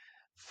to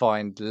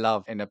find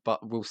love in a bar.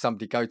 Will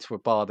somebody go to a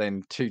bar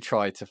then to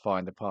try to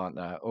find a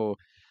partner? Or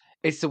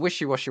it's the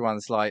wishy-washy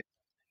ones like,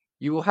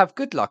 you will have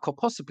good luck or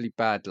possibly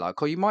bad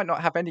luck, or you might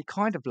not have any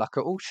kind of luck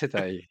at all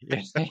today.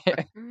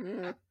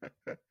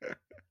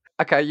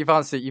 Okay, you've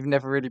answered it. You've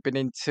never really been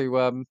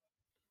into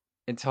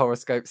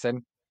horoscopes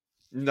then?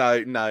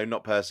 No,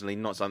 not personally.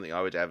 Not something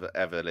I would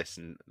ever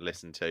listen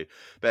to.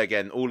 But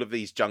again, all of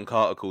these junk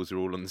articles are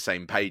all on the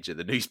same page of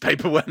the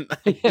newspaper, weren't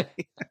they?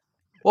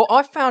 Well,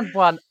 I found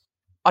one.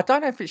 I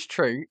don't know if it's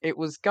true. It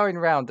was going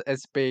around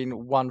as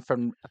being one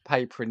from a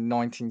paper in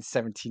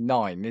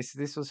 1979.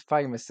 This was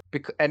famous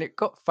and it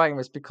got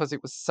famous because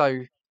it was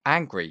so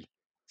angry.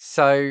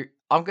 So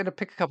I'm going to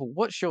pick a couple.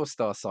 What's your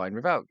star sign?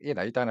 Without, you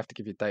don't have to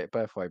give your date of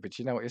birth away, but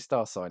do you know what your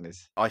star sign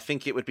is? I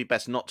think it would be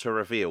best not to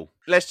reveal.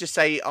 Let's just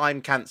say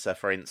I'm Cancer,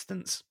 for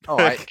instance. All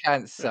right,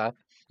 Cancer.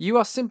 You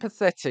are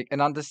sympathetic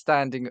and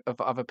understanding of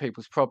other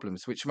people's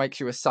problems, which makes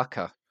you a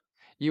sucker.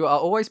 You are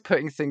always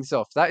putting things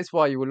off. That is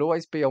why you will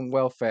always be on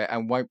welfare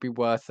and won't be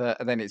worth it,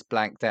 and then it's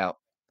blanked out.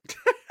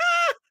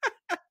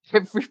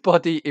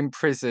 Everybody in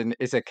prison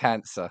is a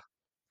Cancer.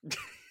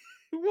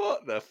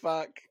 What the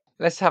fuck?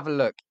 Let's have a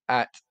look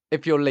at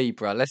if you're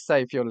Libra. Let's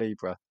say if you're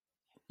Libra.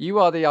 You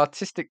are the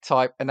artistic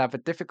type and have a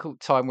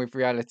difficult time with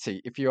reality.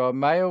 If you are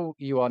male,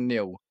 you are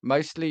nil.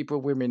 Most Libra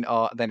women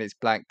are, then it's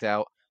blanked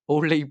out.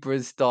 All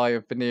Libras die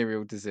of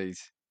venereal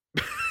disease.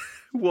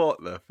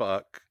 What the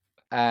fuck?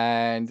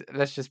 And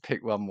let's just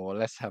pick one more.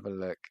 Let's have a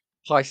look.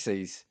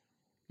 Pisces.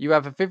 You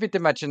have a vivid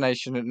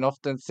imagination and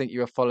often think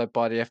you are followed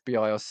by the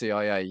FBI or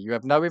CIA. You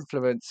have no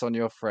influence on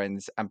your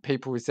friends and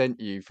people resent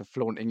you for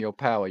flaunting your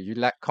power. You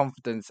lack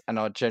confidence and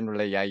are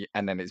generally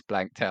and then it's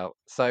blanked out.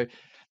 So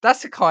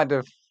that's a kind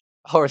of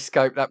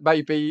horoscope that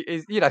maybe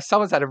is,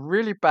 someone's had a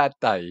really bad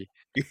day.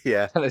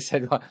 Yeah. And they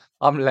said, well,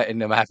 I'm letting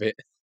them have it.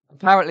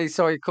 Apparently,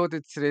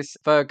 according to this,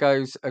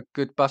 Virgos are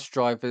good bus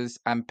drivers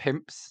and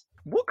pimps.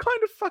 What kind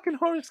of fucking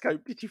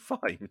horoscope did you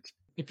find?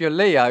 If you're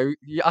Leo,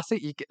 I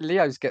think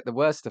Leos get the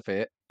worst of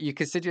it. You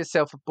consider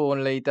yourself a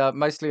born leader.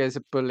 Most Leos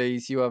are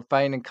bullies. You are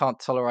vain and can't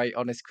tolerate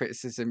honest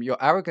criticism. Your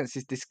arrogance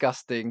is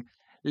disgusting.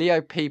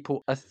 Leo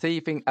people are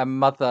thieving and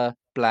mother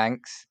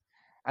blanks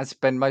and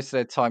spend most of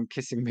their time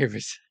kissing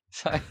mirrors.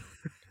 So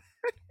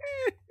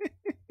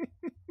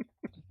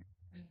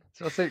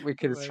I think we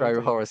could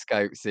throw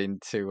horoscopes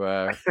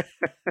into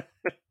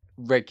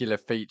regular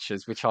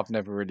features, which I've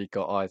never really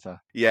got either.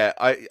 Yeah,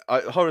 I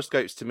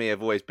horoscopes to me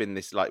have always been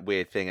this like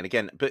weird thing, and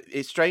again, but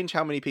it's strange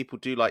how many people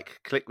do like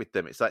click with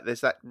them. It's like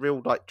there's that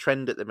real like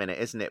trend at the minute,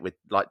 isn't it, with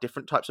like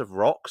different types of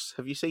rocks?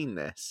 Have you seen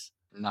this?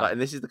 No. Like,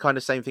 and this is the kind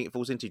of same thing it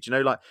falls into. Do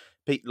you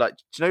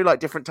know like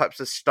different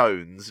types of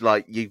stones?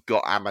 Like you've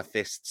got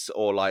amethysts,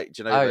 or like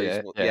do you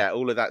know yeah,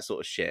 all of that sort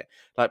of shit.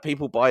 Like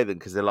people buy them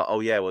because they're like, oh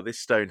yeah, well this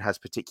stone has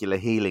particular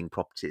healing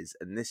properties,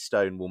 and this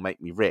stone will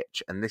make me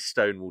rich, and this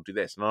stone will do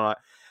this, and I'm like.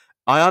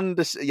 I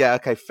understand. Yeah,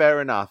 okay,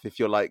 fair enough. If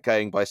you're like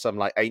going by some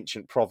like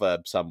ancient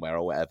proverb somewhere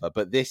or whatever,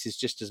 but this is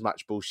just as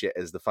much bullshit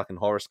as the fucking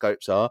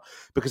horoscopes are.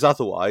 Because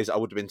otherwise, I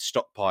would have been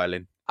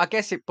stockpiling. I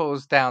guess it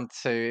boils down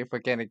to, if we're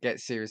going to get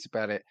serious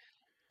about it,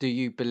 do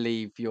you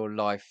believe your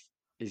life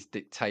is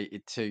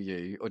dictated to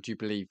you, or do you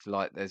believe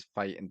like there's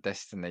fate and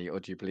destiny, or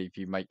do you believe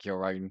you make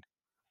your own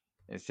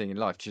thing in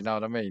life? Do you know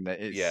what I mean? That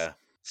it's Yeah.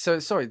 so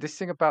sorry. This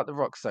thing about the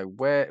rocks, though,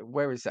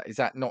 where is that? Is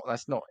that not?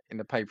 That's not in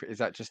the paper. Is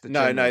that just a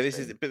No, general this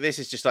is, thing? but this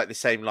is just like the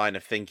same line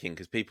of thinking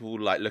because people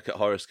will like look at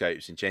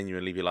horoscopes and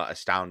genuinely be like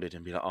astounded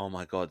and be like, "Oh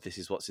my god, this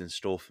is what's in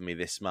store for me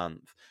this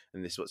month,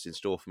 and this is what's in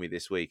store for me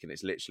this week," and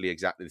it's literally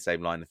exactly the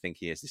same line of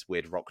thinking as this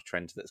weird rock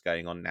trend that's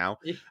going on now.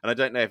 Yeah. And I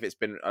don't know if it's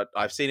been,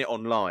 I've seen it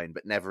online,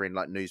 but never in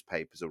like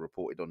newspapers or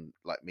reported on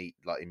like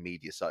like in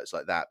media sites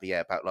like that. But yeah,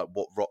 about like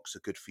what rocks are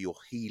good for your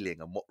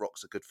healing and what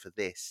rocks are good for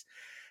this.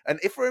 And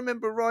if I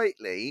remember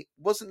rightly,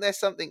 wasn't there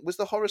something? Was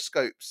the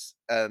horoscopes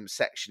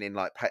section in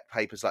like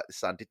papers like the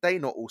Sun? Did they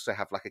not also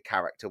have like a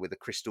character with a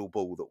crystal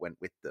ball that went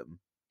with them?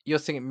 You're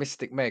thinking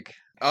Mystic Meg.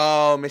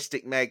 Oh,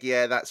 Mystic Meg.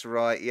 Yeah, that's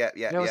right. Yeah,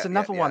 There was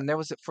another one. There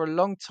was for a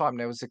long time.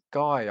 There was a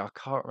guy. I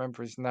can't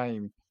remember his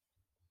name.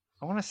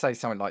 I want to say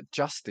something like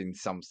Justin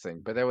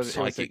something, but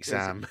Psychic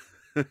Sam.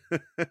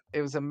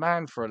 it was a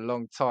man for a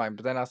long time.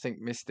 But then I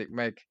think Mystic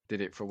Meg did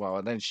it for a while,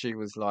 and then she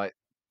was like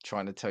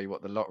trying to tell you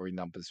what the lottery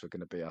numbers were going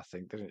to be. I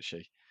think, didn't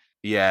she?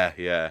 Yeah.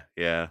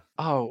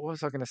 Oh, what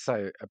was I going to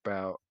say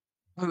about?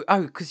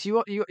 Oh, because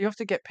you have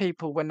to get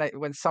people when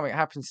something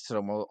happens to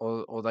them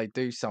or they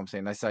do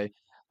something, they say,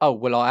 "Oh,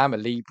 well, I am a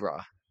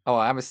Libra. Oh,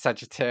 I am a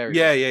Sagittarius."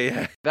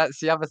 Yeah. That's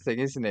the other thing,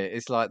 isn't it?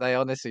 It's like they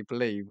honestly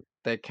believe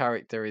their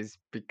character is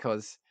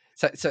because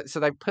so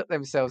they put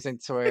themselves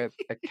into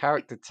a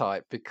character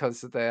type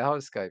because of their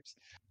horoscopes.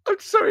 I'm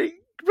sorry,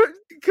 but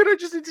could I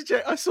just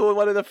interject? I saw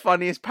one of the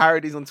funniest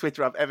parodies on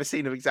Twitter I've ever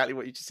seen of exactly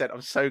what you just said.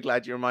 I'm so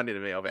glad you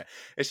reminded me of it.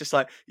 It's just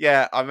like,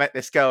 yeah, I met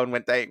this girl and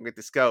went dating with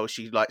this girl.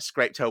 She like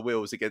scraped her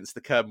wheels against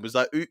the curb and was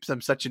like, "Oops,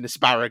 I'm such an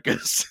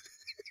asparagus."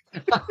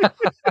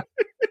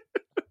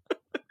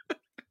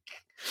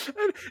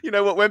 And you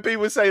know what? When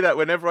people say that,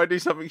 whenever I do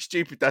something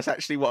stupid, that's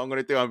actually what I'm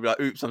going to do. I'll be like,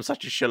 "Oops, I'm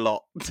such a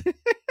shallot."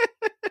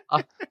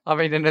 I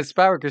mean, an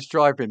asparagus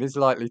driving is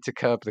likely to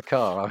curb the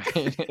car. I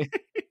mean,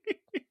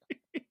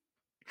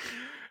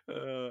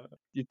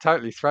 you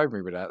totally throw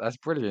me with that. That's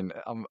brilliant.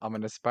 I'm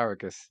an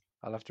asparagus.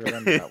 I'll have to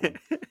remember that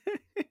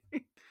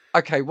one.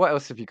 Okay, what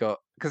else have you got?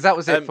 Because that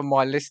was it for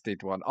my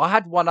listed one. I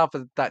had one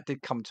other that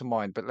did come to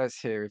mind, but let's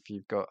hear if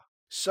you've got.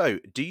 So,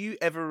 do you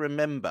ever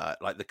remember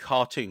like the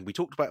cartoon? We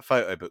talked about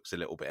photo books a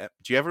little bit.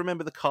 Do you ever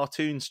remember the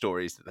cartoon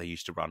stories that they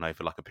used to run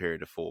over like a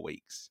period of 4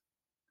 weeks?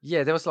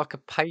 Yeah, there was like a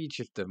page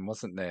of them,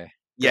 wasn't there?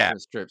 Yeah.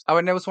 Different strips. Oh,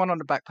 and there was one on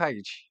the back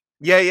page.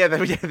 Yeah,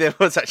 there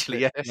was actually.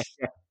 Yeah. Yes.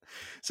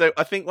 So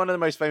I think one of the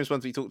most famous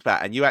ones we talked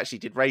about, and you actually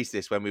did raise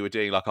this when we were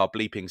doing like our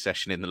bleeping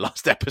session in the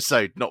last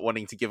episode, not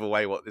wanting to give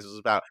away what this was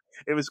about.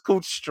 It was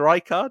called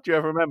Striker. Do you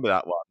ever remember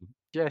that one?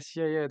 Yes,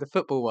 yeah, the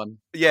football one.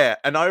 Yeah,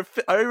 and I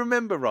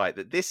remember right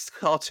that this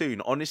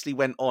cartoon honestly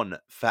went on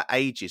for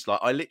ages. Like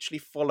I literally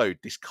followed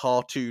this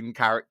cartoon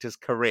character's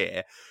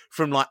career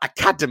from like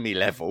academy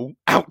level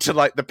out to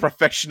like the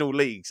professional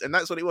leagues, and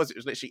that's what it was. It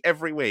was literally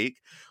every week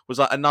was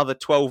like another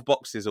 12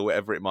 boxes or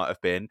whatever it might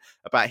have been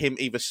about him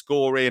either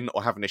scoring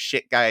or having a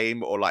shit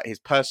game or like his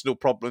personal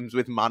problems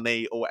with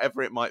money or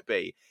whatever it might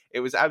be. It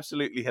was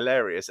absolutely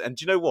hilarious. And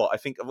do you know what? I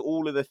think of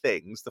all of the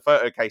things, the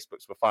photo case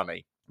books were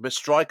funny, but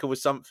Striker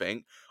was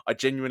something I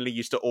genuinely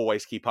used to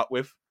always keep up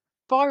with.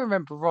 If I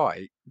remember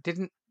right,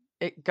 didn't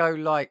it go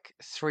like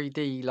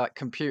 3D, like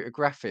computer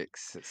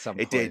graphics at some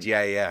It point? did,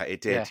 yeah.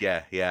 It did,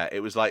 yeah. It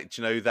was like,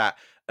 do you know that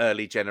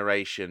early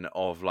generation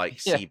of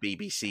like Yeah.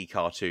 CBBC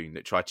cartoon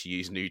that tried to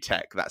use new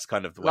tech? That's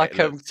kind of the way Like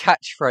it looked.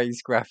 catchphase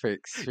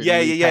graphics. in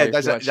Yeah. the UK,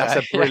 That's if you that's a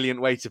watch that. brilliant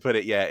way to put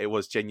it. Yeah, it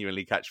was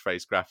genuinely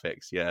catchphrase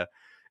graphics. Yeah.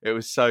 It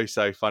was so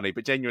funny,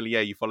 but genuinely, yeah,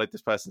 you followed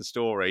this person's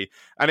story,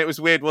 and it was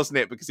weird, wasn't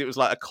it? Because it was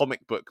like a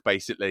comic book,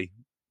 basically,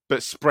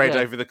 but spread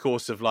Yeah. over the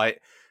course of like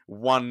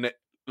one,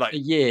 like A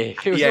year.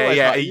 It was yeah, almost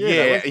yeah, like a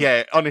year, wasn't it?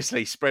 yeah.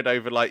 Honestly, spread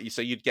over like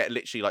so you'd get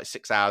literally like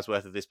 6 hours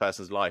worth of this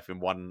person's life in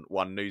one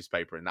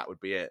newspaper, and that would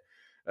be it.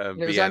 And it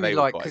But was yeah, only they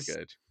were like quite because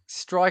good.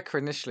 Striker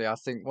initially, I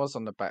think, was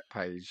on the back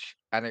page,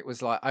 and it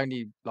was like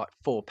only like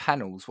 4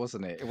 panels,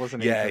 wasn't it? It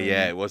wasn't Yeah, even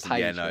it wasn't.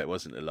 Yeah, page no, width. it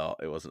wasn't a lot.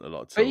 It wasn't a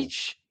lot at But all.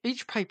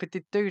 each paper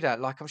did do that.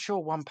 Like I'm sure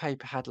one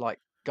paper had like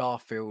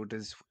Garfield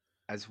as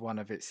one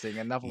of its thing.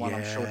 Another one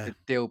I'm sure Yeah. did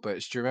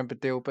Dilbert's. Do you remember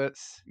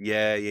Dilbert's?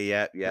 Yeah.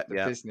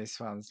 The business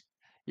ones.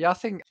 Yeah, I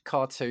think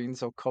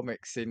cartoons or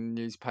comics in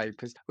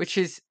newspapers, which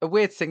is a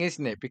weird thing,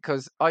 isn't it?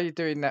 Because are you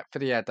doing that for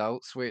the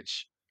adults?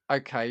 Which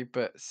okay,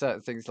 but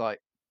certain things like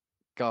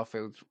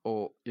Garfield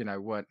or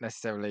weren't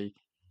necessarily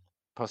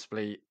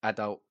possibly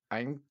adult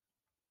aimed.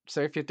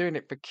 So if you're doing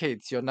it for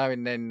kids, you're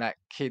knowing then that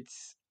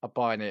kids are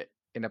buying it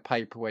in a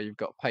paper where you've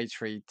got page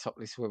 3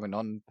 topless woman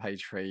on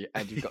page 3,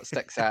 and you've got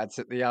sex ads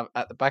at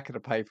the back of the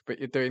paper, but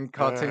you're doing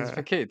cartoons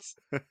for kids.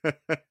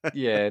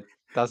 Yeah,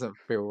 doesn't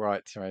feel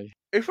right to me.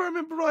 If I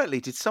remember rightly,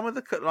 did some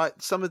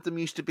of them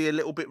used to be a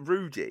little bit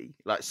rudey,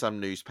 like some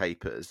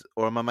newspapers,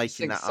 or am I I making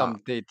think that some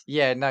up? did.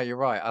 Yeah, no, you're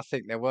right. I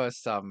think there were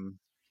some,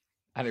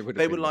 and it would have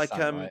They were been the like,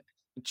 Sun, right?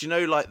 do you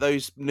know, like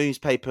those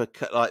newspaper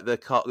like the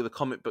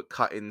comic book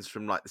cut-ins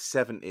from like the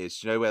 70s?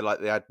 Do you know where like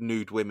they had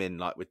nude women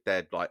like with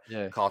their like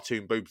Yeah.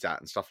 cartoon boobs out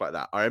and stuff like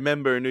that? I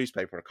remember a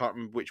newspaper, I can't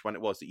remember which one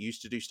it was, that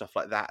used to do stuff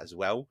like that as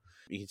well.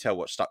 You can tell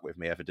what stuck with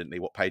me, evidently,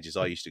 what pages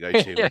I used to go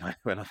to Yeah.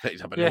 when I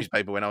picked up a Yeah.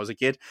 newspaper when I was a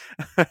kid.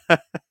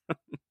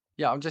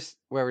 Yeah, I'm just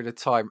worried of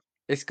time.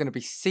 It's going to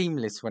be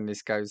seamless when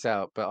this goes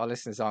out, but our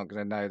listeners aren't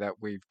going to know that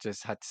we've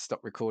just had to stop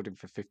recording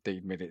for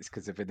 15 minutes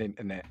because of an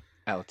internet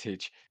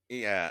outage.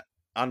 Yeah,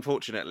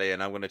 unfortunately,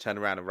 and I'm going to turn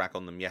around and rag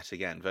on them yet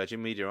again. Virgin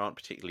Media aren't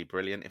particularly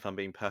brilliant, if I'm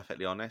being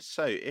perfectly honest.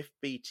 So if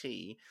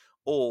BT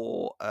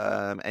or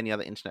any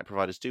other internet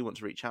providers do want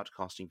to reach out to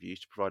Casting Views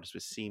to provide us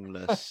with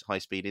seamless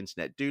high-speed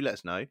internet, do let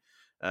us know.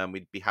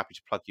 We'd be happy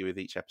to plug you with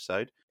each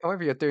episode.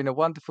 However, you're doing a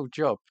wonderful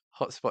job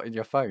hotspotting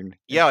your phone. and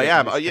Yeah, I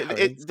getting am.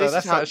 this going, so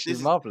that's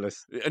actually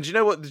marvelous. And do you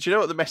know what? Do you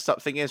know what the messed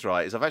up thing is?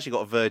 Right, is I've actually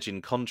got a Virgin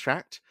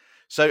contract.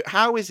 So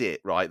how is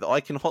it right that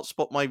I can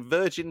hotspot my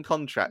Virgin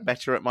contract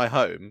better at my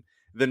home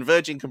than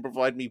Virgin can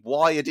provide me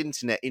wired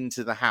internet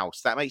into the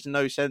house? That makes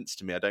no sense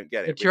to me. I don't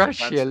get it. But you're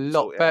Richard actually a Branson,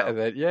 lot sort it better out.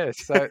 than, yeah.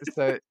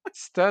 So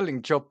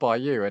sterling job by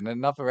you, and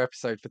another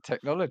episode for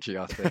technology,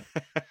 I think.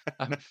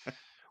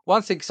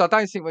 One thing, because I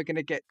don't think we're going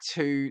to get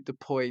to the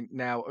point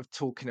now of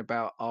talking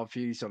about our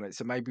views on it,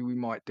 so maybe we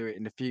might do it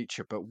in the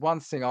future. But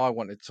one thing I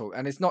want to talk,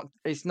 and it's not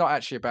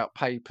actually about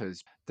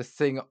papers. The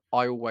thing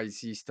I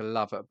always used to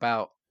love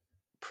about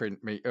print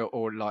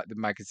or like the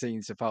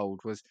magazines of old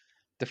was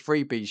the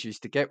freebies you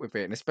used to get with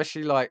it, and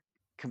especially like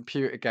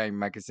computer game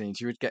magazines.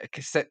 You would get a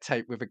cassette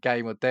tape with a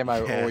game or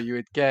demo, Yeah. or you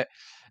would get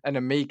an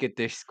Amiga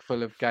disc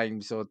full of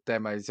games or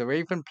demos, or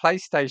even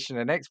PlayStation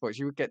and Xbox.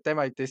 You would get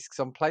demo discs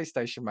on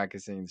PlayStation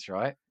magazines,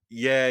 right?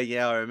 Yeah,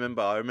 I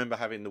remember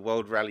having the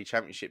World Rally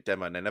Championship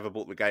demo, and I never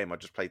bought the game. I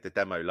just played the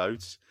demo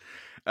loads.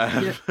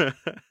 Yeah.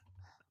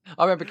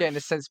 I remember getting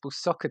a Sensible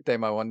Soccer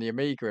demo on the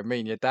Amiga, and me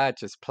and your dad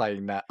just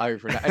playing that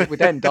over and over. It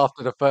would end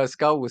after the first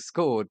goal was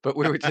scored, but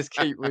we would just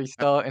keep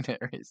restarting it.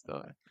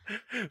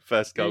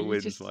 First Yeah, goal you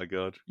wins, just my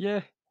God.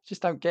 yeah,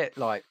 just don't get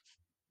like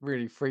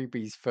really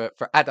freebies for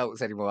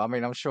adults anymore. I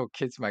mean, I'm sure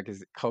kids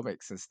magazine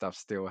comics and stuff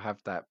still have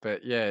that,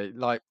 but yeah,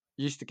 like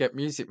you used to get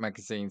music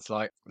magazines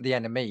like The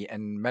Enemy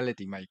and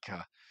Melody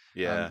Maker.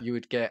 Yeah. You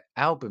would get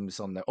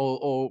albums on there,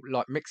 or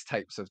like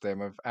mixtapes of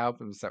them of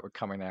albums that were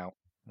coming out.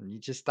 And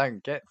you just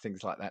don't get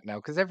things like that now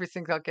because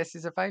everything, I guess,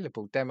 is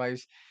available.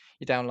 Demos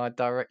you download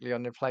directly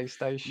on your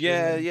PlayStation.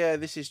 Yeah,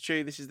 this is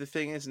true. This is the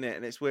thing, isn't it?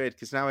 And it's weird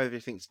because now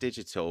everything's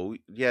digital.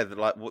 Yeah,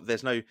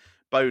 there's no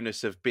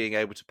bonus of being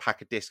able to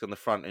pack a disc on the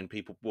front and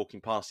people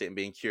walking past it and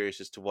being curious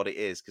as to what it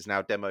is, because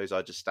now demos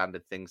are just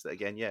standard things that,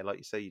 again, yeah, like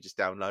you say, you just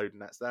download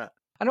and that's that.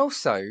 And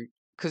also,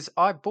 because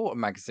I bought a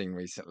magazine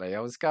recently, I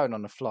was going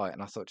on a flight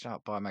and I thought,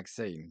 I'll buy a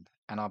magazine,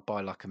 and I'll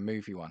buy like a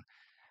movie one.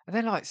 And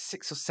they're like £6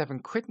 or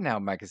 £7 now,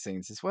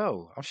 magazines as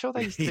well. I'm sure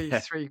they used to be Yeah.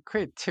 £3,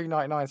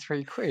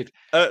 £2.99,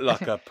 £3.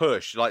 Like a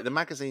push. Like the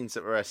magazines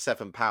that were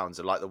 £7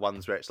 are like the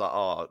ones where it's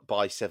like,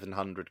 buy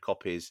 700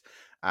 copies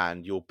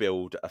and you'll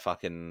build a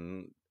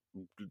fucking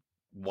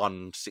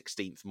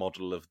 1/16th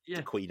model of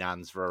Yeah. Queen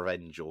Anne's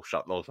Revenge or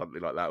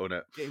something like that,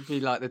 wouldn't it? It'd be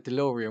like the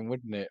DeLorean,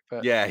 wouldn't it?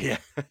 But Yeah.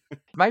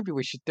 maybe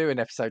we should do an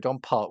episode on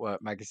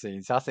Partwork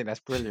magazines. I think that's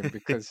brilliant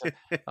because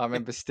I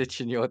remember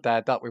stitching your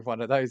dad up with one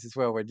of those as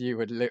well when you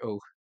were little,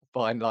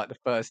 buying like the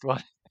first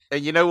one.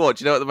 And you know what?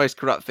 Do you know what the most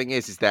corrupt thing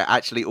is? Is they're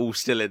actually all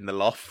still in the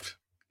loft.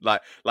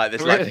 Like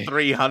there's Really? like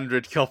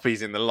 300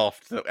 copies in the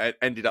loft that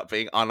ended up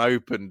being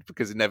unopened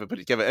because they never put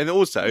it together. And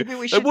also, Maybe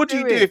we like, should what do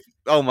you do do it. if?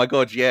 Oh my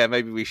God, yeah,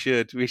 maybe we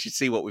should. We should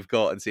see what we've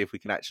got and see if we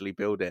can actually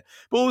build it.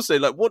 But also,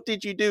 like, what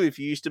did you do if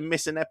you used to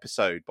miss an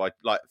episode by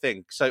like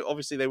thing? So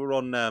obviously they were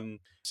on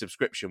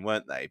subscription,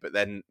 weren't they? But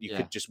then you Yeah.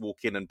 could just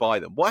walk in and buy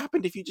them. What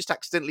happened if you just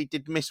accidentally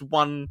did miss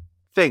one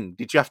thing?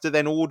 Did you have to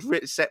then order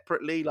it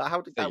separately? Like,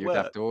 how did That that you'd work?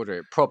 have to order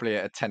it, probably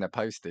at a tenner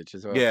postage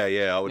as well.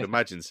 Yeah, I would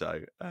imagine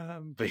so.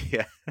 But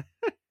yeah.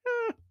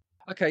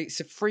 Okay,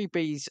 so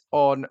freebies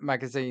on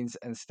magazines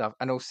and stuff,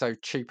 and also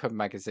cheaper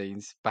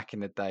magazines back in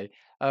the day.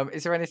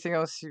 Is there anything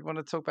else you want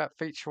to talk about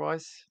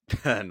feature-wise?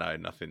 No,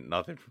 nothing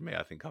from me.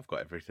 I think I've got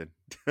everything.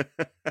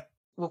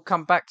 We'll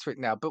come back to it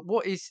now, but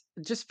what is,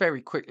 just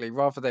very quickly,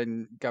 rather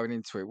than going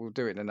into it, we'll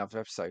do it in another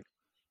episode.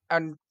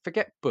 And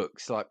forget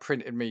books, like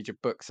printed media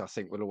books, I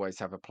think will always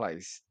have a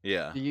place.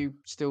 Yeah. Do you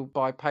still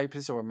buy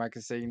papers or a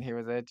magazine here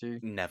or there? Do you?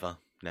 Never.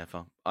 No?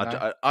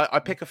 I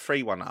pick a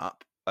free one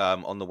up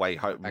on the way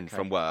home Okay.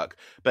 from work,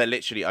 but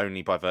literally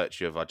only by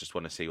virtue of I just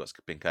want to see what's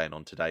been going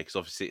on today, because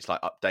obviously it's like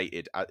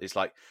updated. It's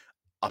like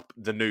up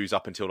the news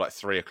up until like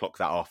 3 o'clock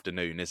that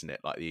afternoon, isn't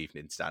it? Like the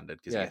Evening Standard,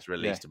 because it gets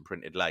released and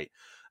printed late.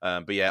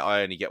 But yeah,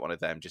 I only get one of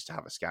them just to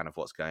have a scan of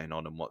what's going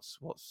on and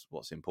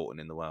what's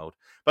important in the world.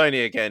 But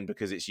only again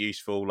because it's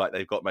useful. Like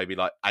they've got maybe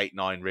like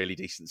 8-9 really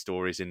decent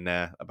stories in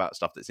there about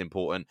stuff that's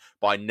important.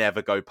 But I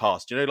never go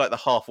past, like the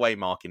halfway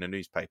mark in the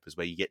newspapers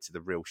where you get to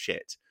the real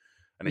shit.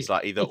 And it's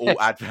like either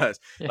all adverts,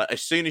 like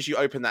as soon as you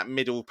open that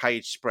middle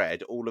page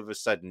spread, all of a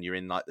sudden you're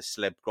in like the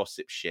celeb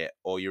gossip shit,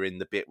 or you're in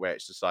the bit where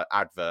it's just like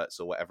adverts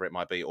or whatever it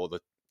might be, or the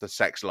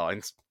sex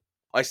lines.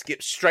 I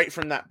skip straight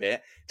from that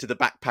bit to the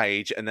back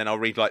page, and then I'll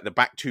read like the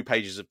back 2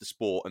 pages of the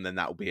sport, and then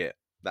that'll be it.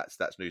 That's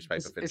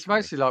newspaper. It's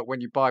mostly like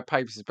when you buy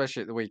papers,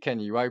 especially at the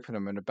weekend, you open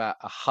them and about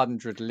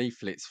 100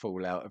 leaflets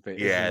fall out of it.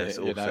 Yeah,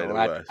 isn't it's it? also the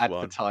worst one.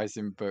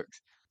 Advertising books.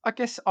 I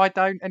guess I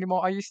don't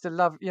anymore. I used to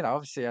love,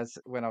 obviously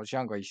when I was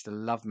younger, I used to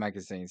love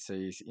magazines. So,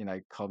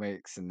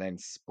 comics and then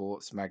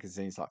sports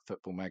magazines like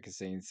football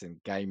magazines and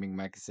gaming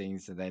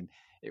magazines. And then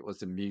it was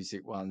the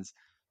music ones.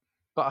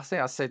 But I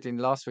think I said in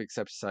last week's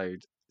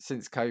episode,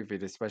 since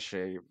COVID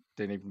especially,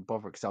 didn't even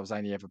bother because I was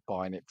only ever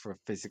buying it for a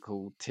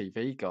physical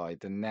TV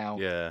guide. And now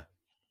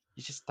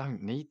you just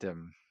don't need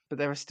them. But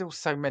there are still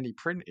so many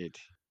printed.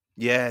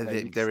 Yeah,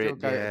 you can still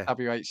go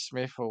to WH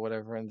Smith or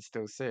whatever and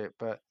still see it.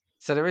 But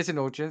so there is an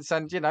audience,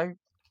 and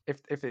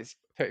if it's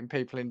putting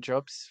people in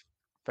jobs,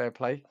 fair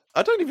play.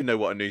 I don't even know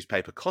what a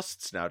newspaper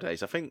costs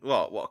nowadays. I think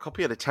what a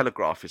copy of the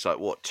Telegraph is like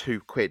 £2,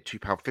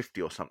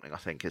 £2.50 or something. I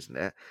think, isn't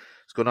it?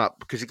 It's gone up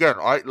because again,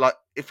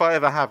 if I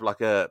ever have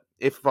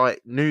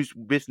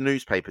with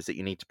newspapers that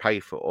you need to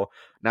pay for.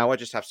 Now I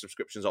just have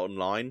subscriptions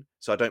online,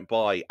 so I don't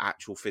buy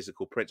actual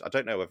physical prints. I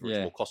don't know whether it's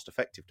more cost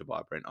effective to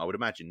buy a print. I would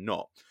imagine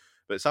not.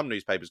 But some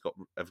newspapers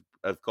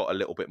have got a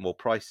little bit more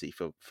pricey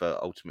for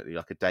ultimately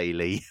like a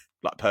daily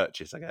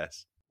purchase, I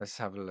guess. Let's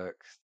have a look.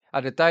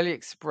 The Daily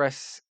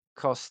Express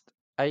cost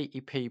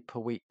 80p per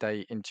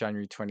weekday in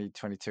January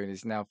 2022 and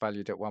is now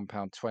valued at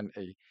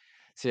 £1.20.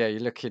 So yeah, you're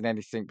looking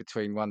anything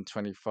between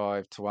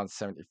 £1.25 to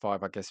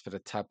 £1.75, I guess, for the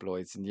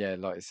tabloids. And yeah,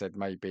 like I said,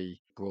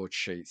 maybe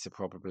broadsheets are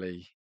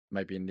probably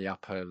maybe in the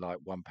upper like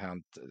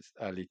 £1,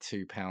 early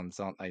 £2,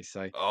 aren't they?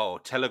 So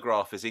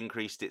Telegraph has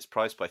increased its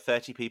price by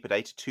 30p per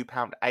day to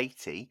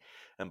 £2.80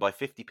 and by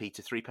 50p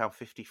to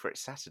 £3.50 for its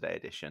Saturday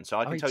edition. So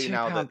I can tell you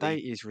now that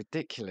 £2.80 is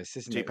ridiculous,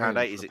 isn't it?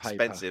 £2.80 is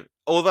expensive.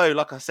 Although,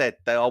 like I said,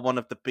 they are one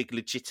of the big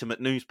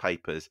legitimate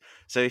newspapers.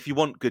 So if you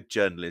want good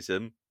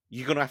journalism,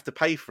 you're going to have to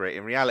pay for it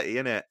in reality,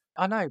 innit?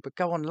 I know, but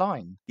go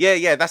online.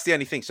 Yeah, that's the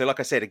only thing. So like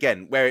I said,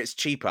 again, where it's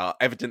cheaper,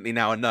 evidently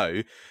now I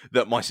know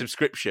that my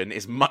subscription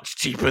is much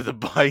cheaper than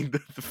buying the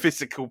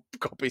physical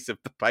copies of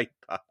the paper.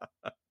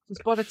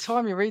 Because by the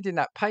time you're reading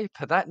that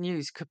paper, that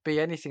news could be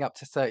anything up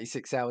to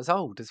 36 hours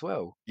old as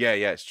well. Yeah,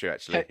 it's true,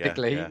 actually.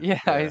 Technically,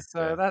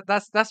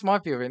 that's my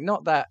view of it.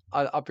 Not that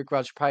I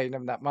begrudge paying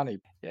them that money.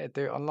 Yeah,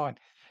 do it online.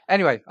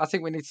 Anyway, I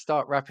think we need to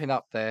start wrapping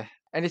up there.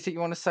 Anything you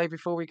want to say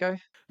before we go?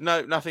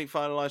 No, nothing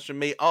finalised from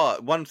me.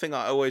 One thing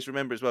I always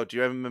remember as well. Do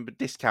you ever remember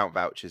discount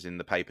vouchers in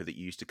the paper that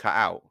you used to cut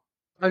out?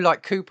 Oh,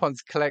 like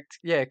coupons, collect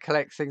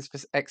things for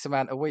X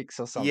amount of weeks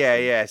or something.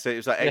 Yeah. So it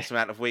was like X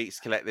amount of weeks,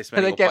 collect this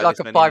many. And they get like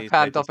a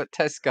 £5 off at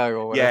Tesco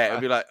or whatever. Yeah, it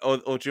would be like, or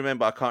do you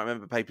remember? I can't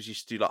remember. Papers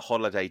used to do like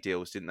holiday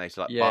deals, didn't they?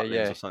 So like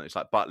Butlins or something. It's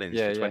like Butlins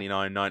for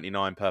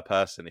 $29.99 per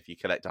person if you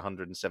collect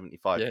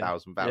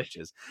 175,000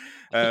 vouchers.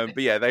 But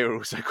yeah, they were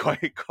also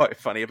quite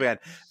funny. But again,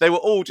 they were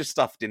all just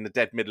stuffed in the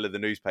dead middle of the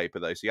newspaper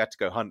though, so you had to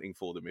go hunting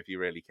for them if you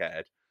really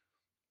cared.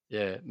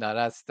 Yeah, no,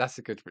 that's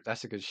a good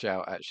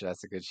shout. Actually,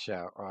 that's a good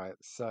shout. Right,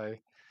 so.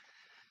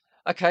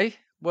 Okay,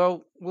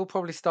 well, we'll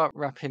probably start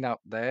wrapping up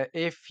there.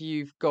 If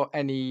you've got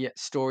any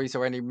stories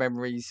or any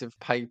memories of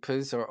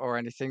papers or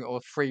anything,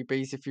 or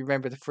freebies, if you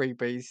remember the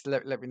freebies,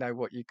 let me know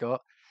what you got.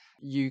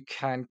 You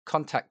can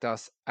contact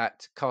us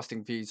at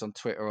Casting Views on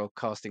Twitter or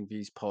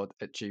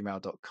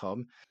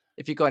castingviewspod@gmail.com.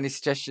 If you've got any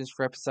suggestions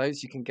for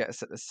episodes, you can get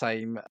us at the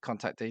same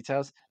contact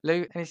details.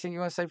 Lou, anything you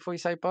want to say before you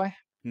say bye?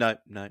 No,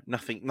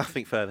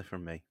 nothing further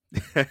from me.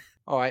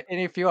 All right, and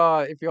if you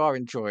are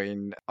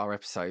enjoying our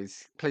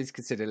episodes, please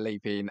consider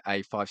leaving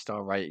a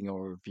 5-star rating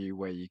or a review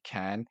where you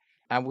can.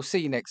 And we'll see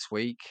you next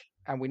week.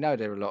 And we know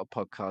there are a lot of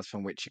podcasts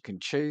from which you can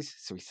choose,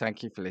 so we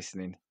thank you for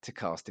listening to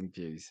Casting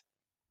Views.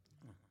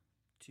 1,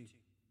 2,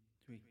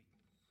 3,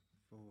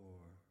 4.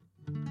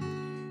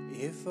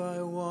 If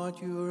I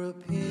want your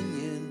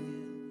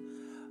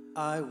opinion,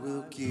 I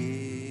will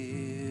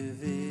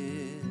give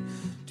it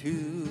to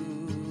you.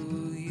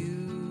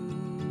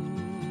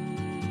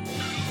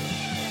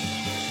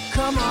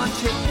 Come on,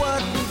 take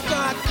what we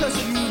got,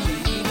 'cause you